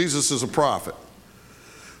believe Jesus is a prophet.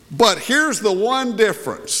 But here's the one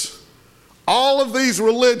difference. All of these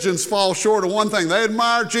religions fall short of one thing. They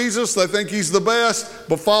admire Jesus, they think he's the best,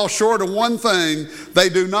 but fall short of one thing. They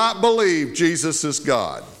do not believe Jesus is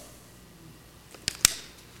God.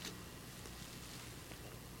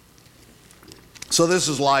 So this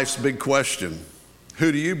is life's big question.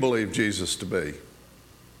 Who do you believe Jesus to be?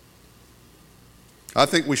 I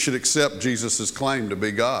think we should accept Jesus' claim to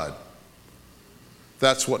be God.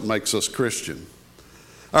 That's what makes us Christian.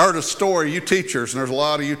 I heard a story, you teachers, and there's a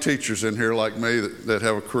lot of you teachers in here like me that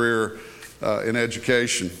have a career in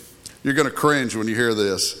education. You're going to cringe when you hear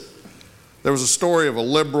this. There was a story of a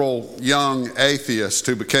liberal young atheist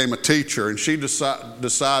who became a teacher, and she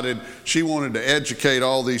decided she wanted to educate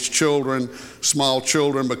all these children, small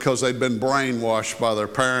children, because they'd been brainwashed by their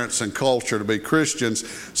parents and culture to be Christians.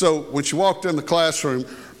 So when she walked in the classroom,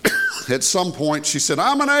 at some point she said,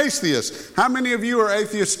 I'm an atheist. How many of you are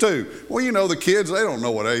atheists too? Well, you know, the kids, they don't know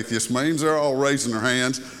what atheist means. They're all raising their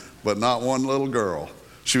hands, but not one little girl.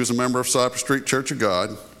 She was a member of Cypress Street Church of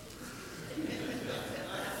God.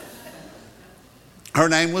 Her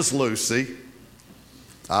name was Lucy.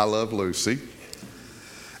 I love Lucy.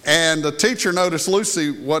 And the teacher noticed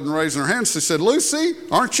Lucy wasn't raising her hand. She said, Lucy,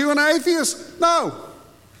 aren't you an atheist? No.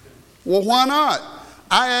 Well, why not?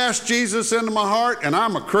 I asked Jesus into my heart, and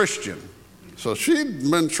I'm a Christian. So she'd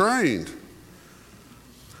been trained.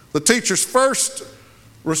 The teacher's first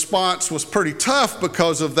response was pretty tough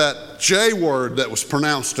because of that J word that was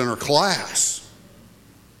pronounced in her class.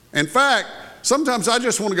 In fact, sometimes I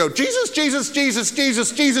just want to go, Jesus, Jesus, Jesus,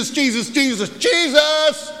 Jesus, Jesus, Jesus, Jesus,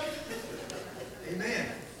 Jesus. Amen.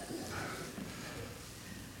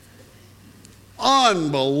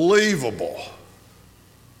 Unbelievable.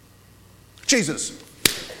 Jesus.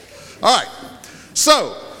 All right.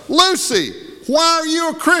 So, Lucy, why are you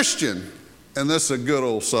a Christian? And this is a good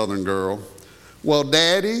old Southern girl. Well,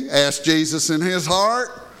 Daddy asked Jesus in his heart.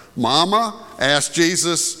 Mama asked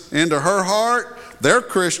Jesus into her heart. They're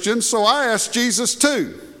Christians, so I asked Jesus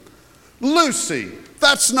too. Lucy,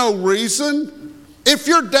 that's no reason. If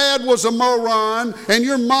your dad was a moron and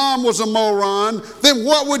your mom was a moron, then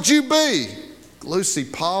what would you be? Lucy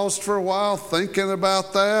paused for a while thinking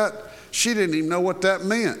about that. She didn't even know what that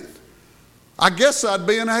meant. I guess I'd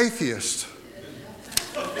be an atheist.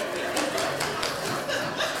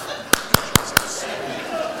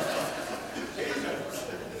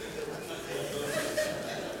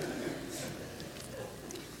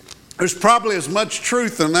 There's probably as much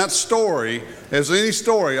truth in that story as any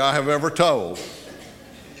story I have ever told.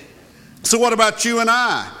 So what about you and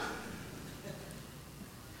I?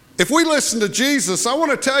 If we listen to Jesus, I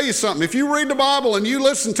want to tell you something. If you read the Bible and you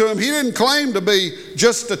listen to him, he didn't claim to be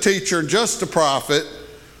just a teacher, just a prophet.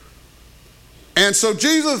 And so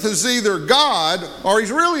Jesus is either God or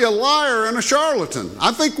he's really a liar and a charlatan.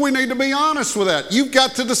 I think we need to be honest with that. You've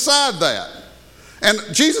got to decide that. And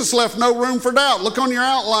Jesus left no room for doubt. Look on your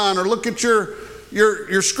outline or look at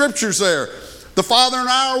your scriptures there. The Father and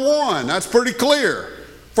I are one. That's pretty clear.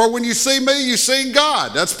 For when you see me, you see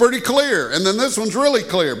God. That's pretty clear. And then this one's really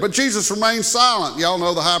clear. But Jesus remained silent. Y'all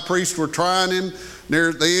know the high priests were trying him.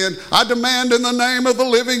 near the end. I demand in the name of the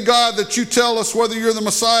living God that you tell us whether you're the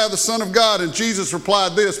Messiah, the Son of God. And Jesus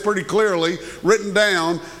replied this pretty clearly, written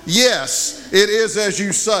down, yes, it is as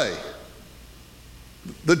you say.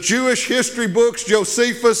 The Jewish history books,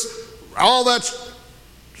 Josephus, all that's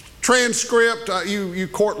transcript, you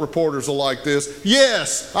court reporters will like this.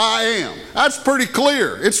 Yes, I am. That's pretty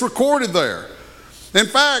clear. It's recorded there. In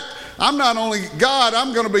fact, I'm not only God,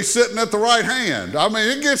 I'm going to be sitting at the right hand. I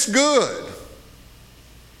mean, it gets good.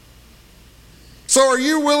 So are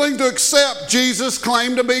you willing to accept Jesus'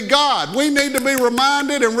 claim to be God? We need to be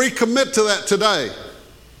reminded and recommit to that today.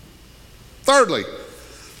 Thirdly,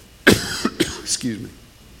 excuse me,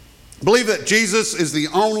 believe that Jesus is the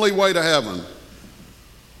only way to heaven.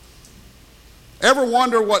 Ever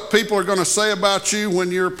wonder what people are going to say about you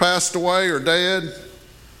when you're passed away or dead?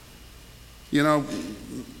 You know,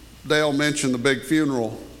 Dale mentioned the big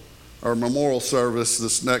funeral or memorial service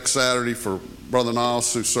this next Saturday for Brother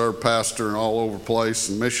Niles, who served pastor and all over the place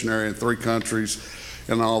and missionary in 3 countries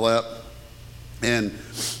and all that. And,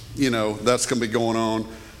 you know, that's going to be going on.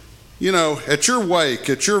 You know, at your wake,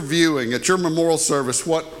 at your viewing, at your memorial service,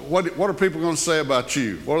 what are people going to say about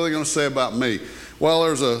you? What are they going to say about me? Well,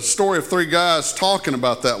 there's a story of 3 guys talking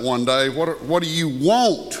about that one day. What do you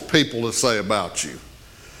want people to say about you?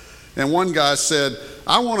 And one guy said,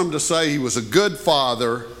 I want them to say he was a good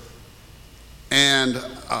father and,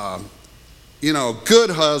 you know, a good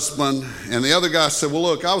husband. And the other guy said, well,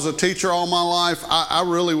 look, I was a teacher all my life. I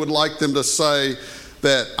really would like them to say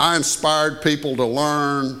that I inspired people to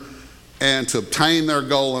learn and to obtain their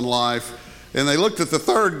goal in life. And they looked at the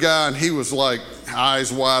third guy and he was like,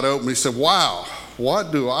 eyes wide open. He said, wow,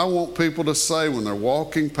 what do I want people to say when they're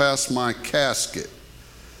walking past my casket?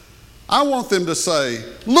 I want them to say,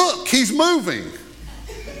 look, he's moving.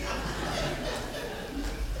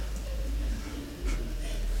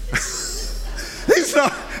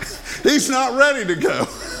 He's not ready to go.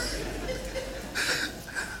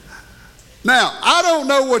 Now, I don't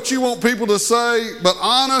know what you want people to say, but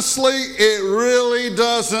honestly, it really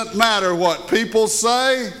doesn't matter what people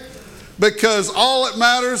say, because all that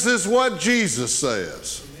matters is what Jesus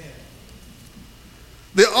says.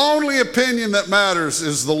 The only opinion that matters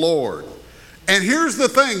is the Lord. And here's the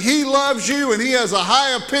thing, He loves you and He has a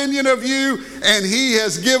high opinion of you and He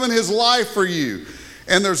has given His life for you.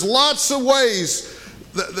 And there's lots of ways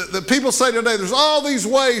that people say today, there's all these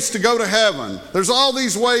ways to go to heaven. There's all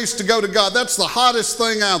these ways to go to God. That's the hottest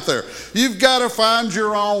thing out there. You've got to find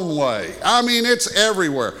your own way. I mean, it's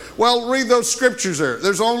everywhere. Well, read those scriptures there.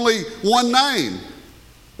 There's only one name.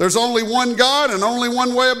 There's only one God and only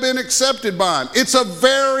one way of being accepted by Him. It's a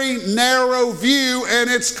very narrow view and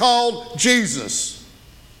it's called Jesus.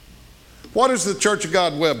 What is the Church of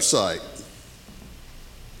God website?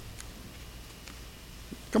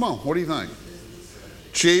 Come on, what do you think?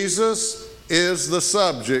 Jesus is the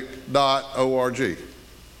subject.org.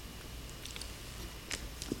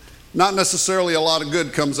 Not necessarily a lot of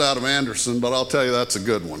good comes out of Anderson, but I'll tell you that's a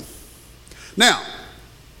good one. Now,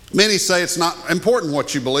 many say it's not important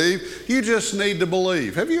what you believe. You just need to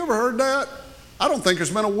believe. Have you ever heard that? I don't think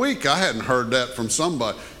there's been a week I hadn't heard that from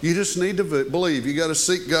somebody. You just need to believe. You got to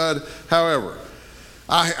seek God however.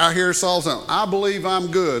 I hear this all the time. I believe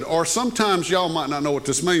I'm good. Or sometimes y'all might not know what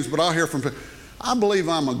this means, but I'll hear from people, I believe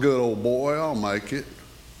I'm a good old boy. I'll make it.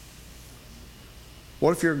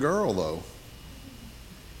 What if you're a girl, though?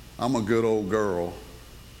 I'm a good old girl.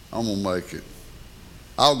 I'm going to make it.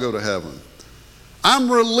 I'll go to heaven.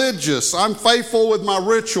 I'm religious. I'm faithful with my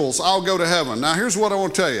rituals. I'll go to heaven. Now, here's what I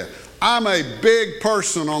want to tell you. I'm a big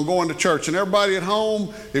person on going to church. And everybody at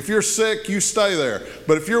home, if you're sick, you stay there.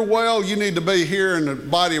 But if you're well, you need to be here in the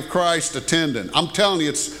body of Christ attending. I'm telling you,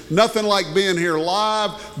 it's nothing like being here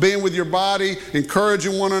live, being with your body,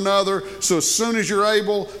 encouraging one another. So as soon as you're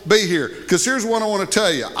able, be here. Because here's what I want to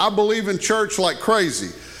tell you. I believe in church like crazy.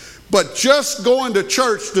 But just going to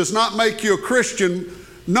church does not make you a Christian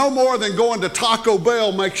no more than going to Taco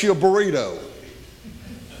Bell makes you a burrito.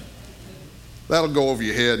 That'll go over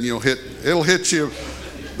your head and it'll hit you.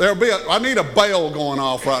 I need a bell going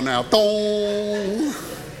off right now. Thong.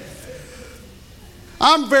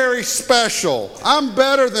 I'm very special. I'm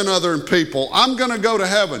better than other people. I'm going to go to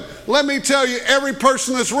heaven. Let me tell you, every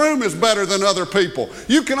person in this room is better than other people.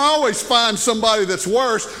 You can always find somebody that's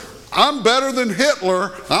worse. I'm better than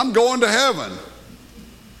Hitler. I'm going to heaven.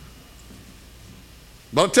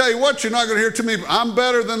 But I'll tell you what, you're not going to hear too many. I'm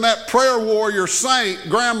better than that prayer warrior saint,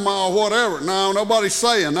 grandma, whatever. No, nobody's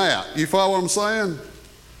saying that. You follow what I'm saying?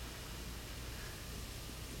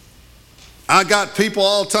 I got people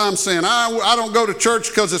all the time saying, I don't go to church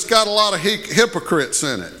because it's got a lot of hypocrites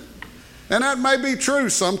in it. And that may be true.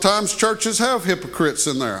 Sometimes churches have hypocrites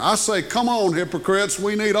in there. I say, come on, hypocrites.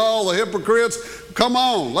 We need all the hypocrites. Come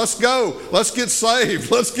on, let's go. Let's get saved.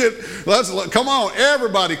 Come on,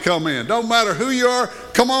 everybody come in. Don't matter who you are,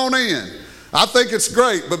 come on in. I think it's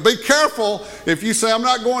great, but be careful if you say, I'm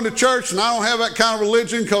not going to church and I don't have that kind of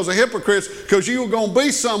religion because of hypocrites, because you're going to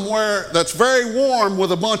be somewhere that's very warm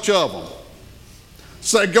with a bunch of them.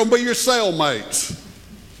 So they're going to be your cellmates.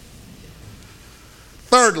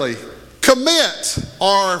 Thirdly, commit,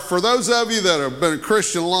 or for those of you that have been a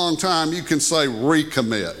Christian a long time, you can say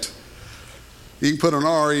recommit. You can put an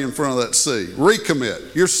R-E in front of that C.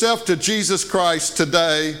 Recommit yourself to Jesus Christ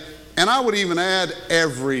today, and I would even add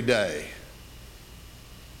every day.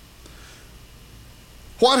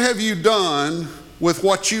 What have you done with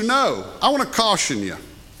what you know? I want to caution you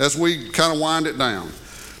as we kind of wind it down.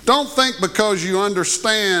 Don't think because you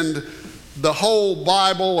understand the whole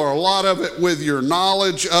Bible or a lot of it with your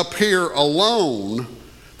knowledge up here alone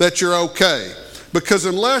that you're okay. Because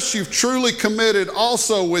unless you've truly committed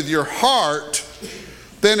also with your heart,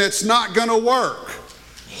 then it's not going to work.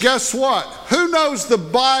 Guess what? Who knows the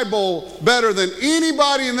Bible better than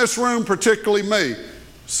anybody in this room, particularly me?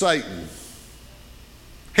 Satan.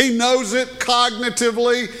 He knows it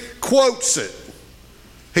cognitively, quotes it.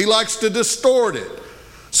 He likes to distort it.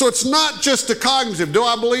 So it's not just a cognitive. Do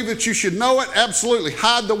I believe that you should know it? Absolutely.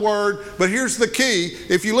 Hide the word. But here's the key.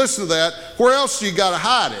 If you listen to that, where else do you got to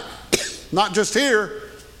hide it? Not just here.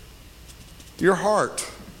 Your heart.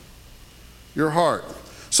 Your heart.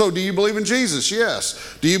 So do you believe in Jesus?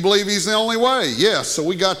 Yes. Do you believe he's the only way? Yes. So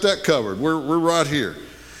we got that covered. We're right here.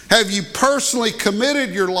 Have you personally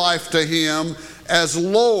committed your life to him as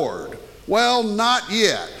Lord? Well, not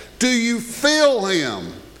yet. Do you feel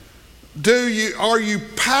him? Are you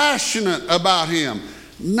passionate about him?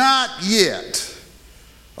 Not yet.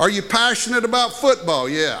 Are you passionate about football?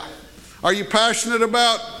 Yeah. Are you passionate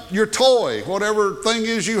about your toy, whatever thing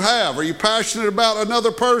is you have? Are you passionate about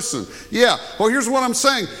another person? Yeah. Well, here's what I'm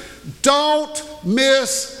saying. Don't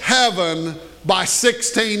miss heaven by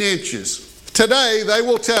 16 inches. Today, they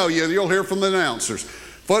will tell you, you'll hear from the announcers,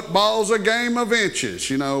 football's a game of inches,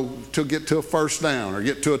 to get to a first down or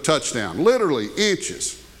get to a touchdown. Literally,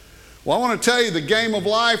 inches. Well, I want to tell you the game of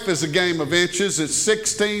life is a game of inches. It's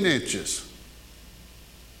 16 inches.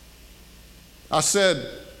 I said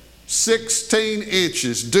 16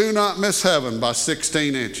 inches. Do not miss heaven by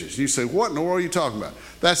 16 inches. You say, what in the world are you talking about?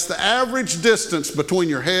 That's the average distance between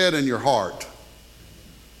your head and your heart.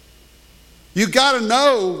 You got to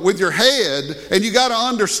know with your head, and you got to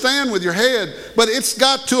understand with your head, but it's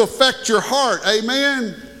got to affect your heart.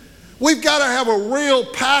 Amen? We've got to have a real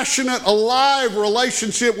passionate, alive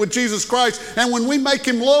relationship with Jesus Christ. And when we make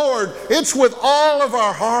him Lord, it's with all of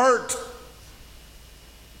our heart.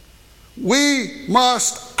 We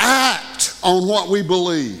must act on what we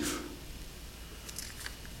believe.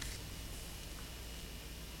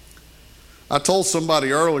 I told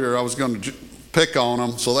somebody earlier I was going to pick on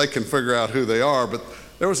them so they can figure out who they are, but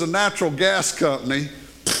there was a natural gas company,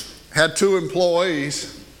 had 2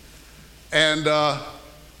 employees, and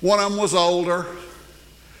one of them was older,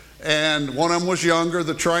 and one of them was younger,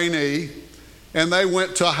 the trainee, and they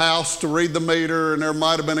went to a house to read the meter, and there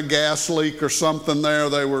might have been a gas leak or something there.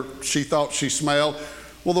 She thought she smelled.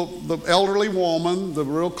 Well, the elderly woman, the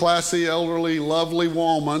real classy, elderly, lovely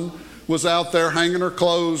woman, was out there hanging her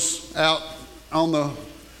clothes out on the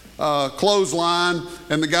clothesline,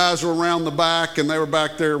 and the guys were around the back, and they were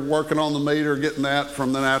back there working on the meter, getting that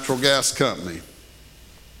from the natural gas company.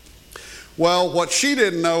 Well, what she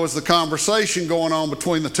didn't know is the conversation going on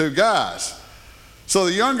between the 2 guys. So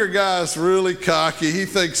the younger guy's really cocky. He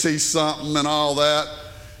thinks he's something and all that.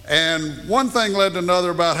 And one thing led to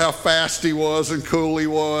another about how fast he was and cool he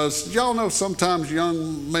was. Y'all know sometimes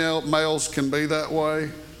young males can be that way.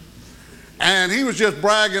 And he was just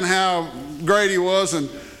bragging how great he was. And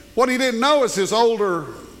what he didn't know is his older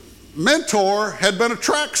mentor had been a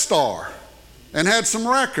track star and had some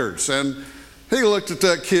records. And he looked at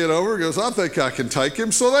that kid over and goes, I think I can take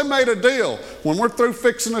him. So they made a deal. When we're through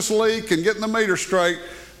fixing this leak and getting the meter straight,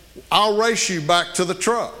 I'll race you back to the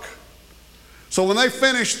truck. So when they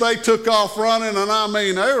finished, they took off running, and I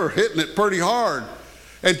mean, they were hitting it pretty hard.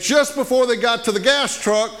 And just before they got to the gas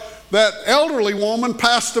truck, that elderly woman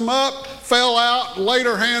passed them up, fell out, laid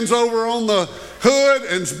her hands over on the hood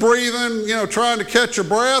and's breathing, trying to catch her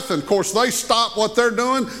breath. And of course, they stop what they're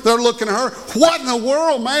doing. They're looking at her. What in the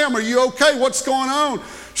world, ma'am? Are you okay? What's going on?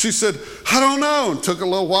 She said, I don't know. And took a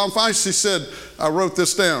little while. And finally, she said, I wrote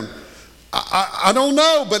this down. I don't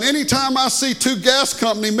know, but anytime I see 2 gas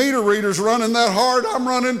company meter readers running that hard, I'm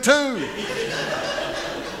running too.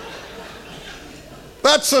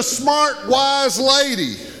 That's a smart, wise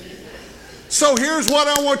lady. So here's what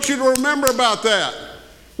I want you to remember about that.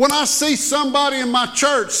 When I see somebody in my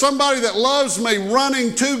church, somebody that loves me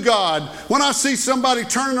running to God, when I see somebody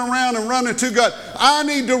turning around and running to God, I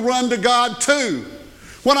need to run to God too.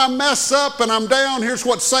 When I mess up and I'm down, here's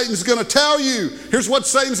what Satan's going to tell you. Here's what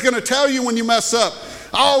Satan's going to tell you when you mess up.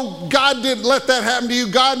 Oh, God didn't let that happen to you.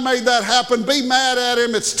 God made that happen. Be mad at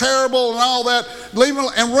him. It's terrible and all that. Leave him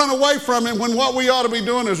and run away from him when what we ought to be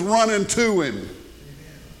doing is running to him.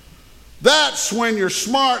 That's when you're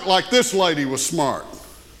smart, like this lady was smart.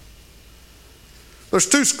 There's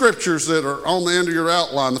two scriptures that are on the end of your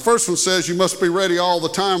outline. The first one says, you must be ready all the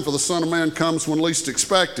time, for the Son of Man comes when least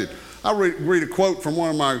expected. I read a quote from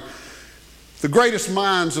one of the greatest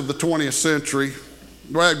minds of the 20th century,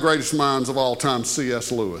 the greatest minds of all time,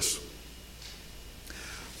 C.S. Lewis.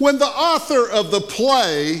 When the author of the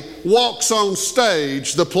play walks on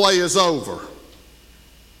stage, the play is over.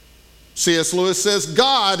 C.S. Lewis says,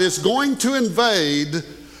 God is going to invade,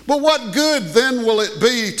 but what good then will it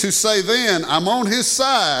be to say then, I'm on his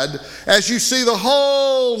side, as you see the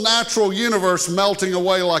whole natural universe melting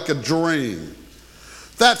away like a dream?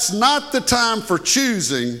 That's not the time for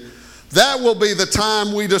choosing. That will be the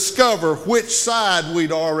time we discover which side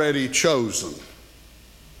we'd already chosen.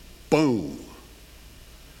 Boom.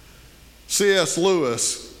 C.S.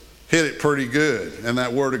 Lewis hit it pretty good, and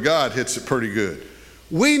that Word of God hits it pretty good.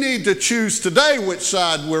 We need to choose today which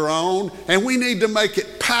side we're on, and we need to make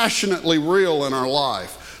it passionately real in our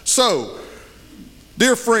life. So,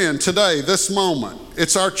 dear friend, today, this moment,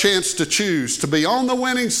 it's our chance to choose to be on the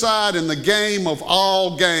winning side in the game of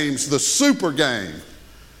all games, the super game.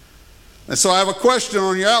 And so I have a question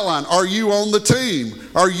on your outline. Are you on the team?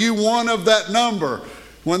 Are you one of that number?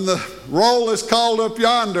 When the roll is called up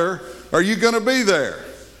yonder, are you going to be there?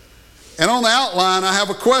 And on the outline, I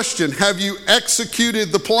have a question. Have you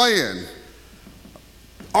executed the plan?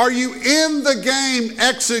 Are you in the game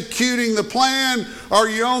executing the plan? Are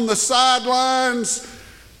you on the sidelines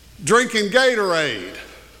drinking Gatorade?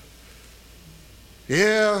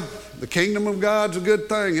 Yeah, the kingdom of God's a good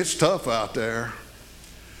thing. It's tough out there.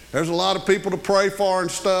 There's a lot of people to pray for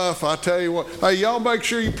and stuff. I tell you what, hey, y'all make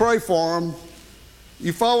sure you pray for them.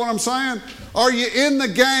 You follow what I'm saying? Are you in the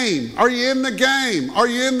game? Are you in the game? Are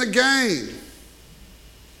you in the game?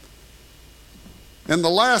 And the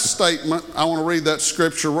last statement, I want to read that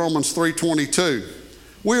scripture, Romans 3:22.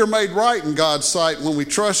 We are made right in God's sight when we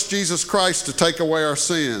trust Jesus Christ to take away our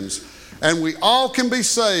sins. And we all can be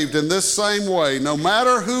saved in this same way, no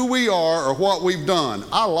matter who we are or what we've done.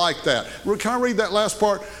 I like that. Can I read that last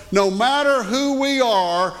part? No matter who we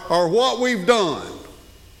are or what we've done.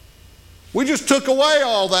 We just took away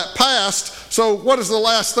all that past. So what does the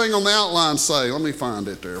last thing on the outline say? Let me find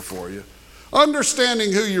it there for you.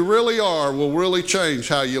 Understanding who you really are will really change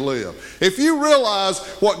how you live. If you realize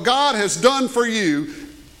what God has done for you,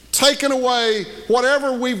 taken away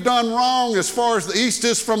whatever we've done wrong as far as the east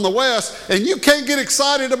is from the west, and you can't get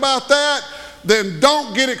excited about that, then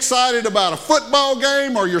don't get excited about a football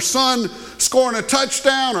game or your son scoring a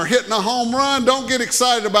touchdown or hitting a home run. Don't get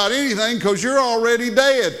excited about anything because you're already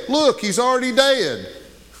dead. Look, he's already dead.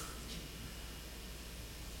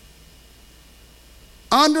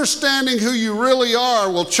 Understanding who you really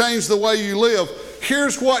are will change the way you live.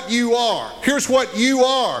 Here's what you are. Here's what you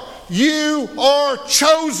are. You are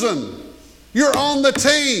chosen. You're on the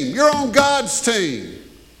team. You're on God's team.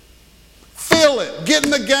 Feel it. Get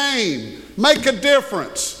in the game. Make a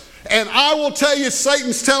difference. And I will tell you,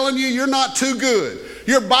 Satan's telling you you're not too good.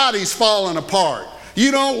 Your body's falling apart.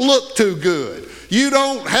 You don't look too good. You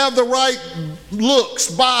don't have the right looks,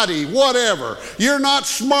 body, whatever. You're not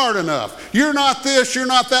smart enough. You're not this, you're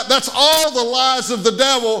not that. That's all the lies of the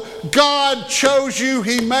devil. God chose you.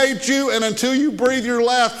 He made you. And until you breathe your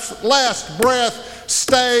last breath,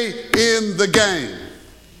 stay in the game.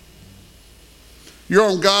 You're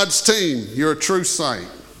on God's team. You're a true saint.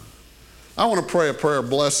 I want to pray a prayer of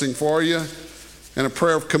blessing for you and a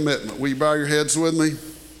prayer of commitment. Will you bow your heads with me?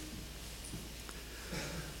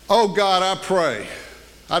 Oh God, I pray.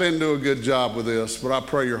 I didn't do a good job with this, but I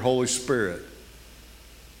pray your Holy Spirit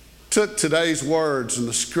took today's words and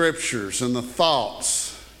the scriptures and the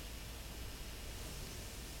thoughts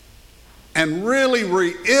and really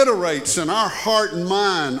reiterates in our heart and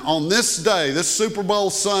mind on this day, this Super Bowl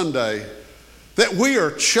Sunday, that we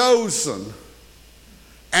are chosen.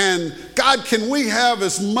 And God, can we have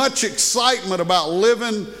as much excitement about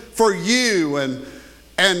living for you,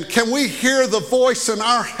 and can we hear the voice in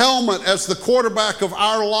our helmet as the quarterback of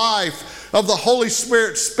our life, of the Holy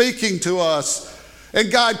Spirit speaking to us? And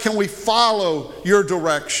God, can we follow your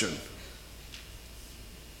direction?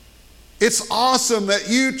 It's awesome that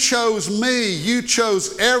you chose me. You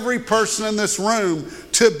chose every person in this room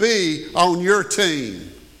to be on your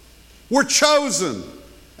team. We're chosen,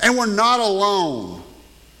 and we're not alone.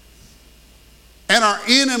 And our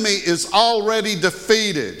enemy is already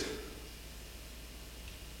defeated.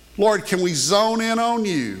 Lord, can we zone in on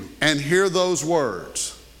you and hear those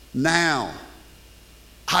words? Now,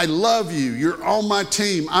 I love you. You're on my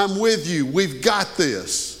team. I'm with you. We've got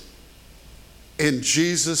this. In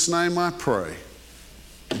Jesus' name I pray.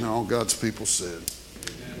 And all God's people said.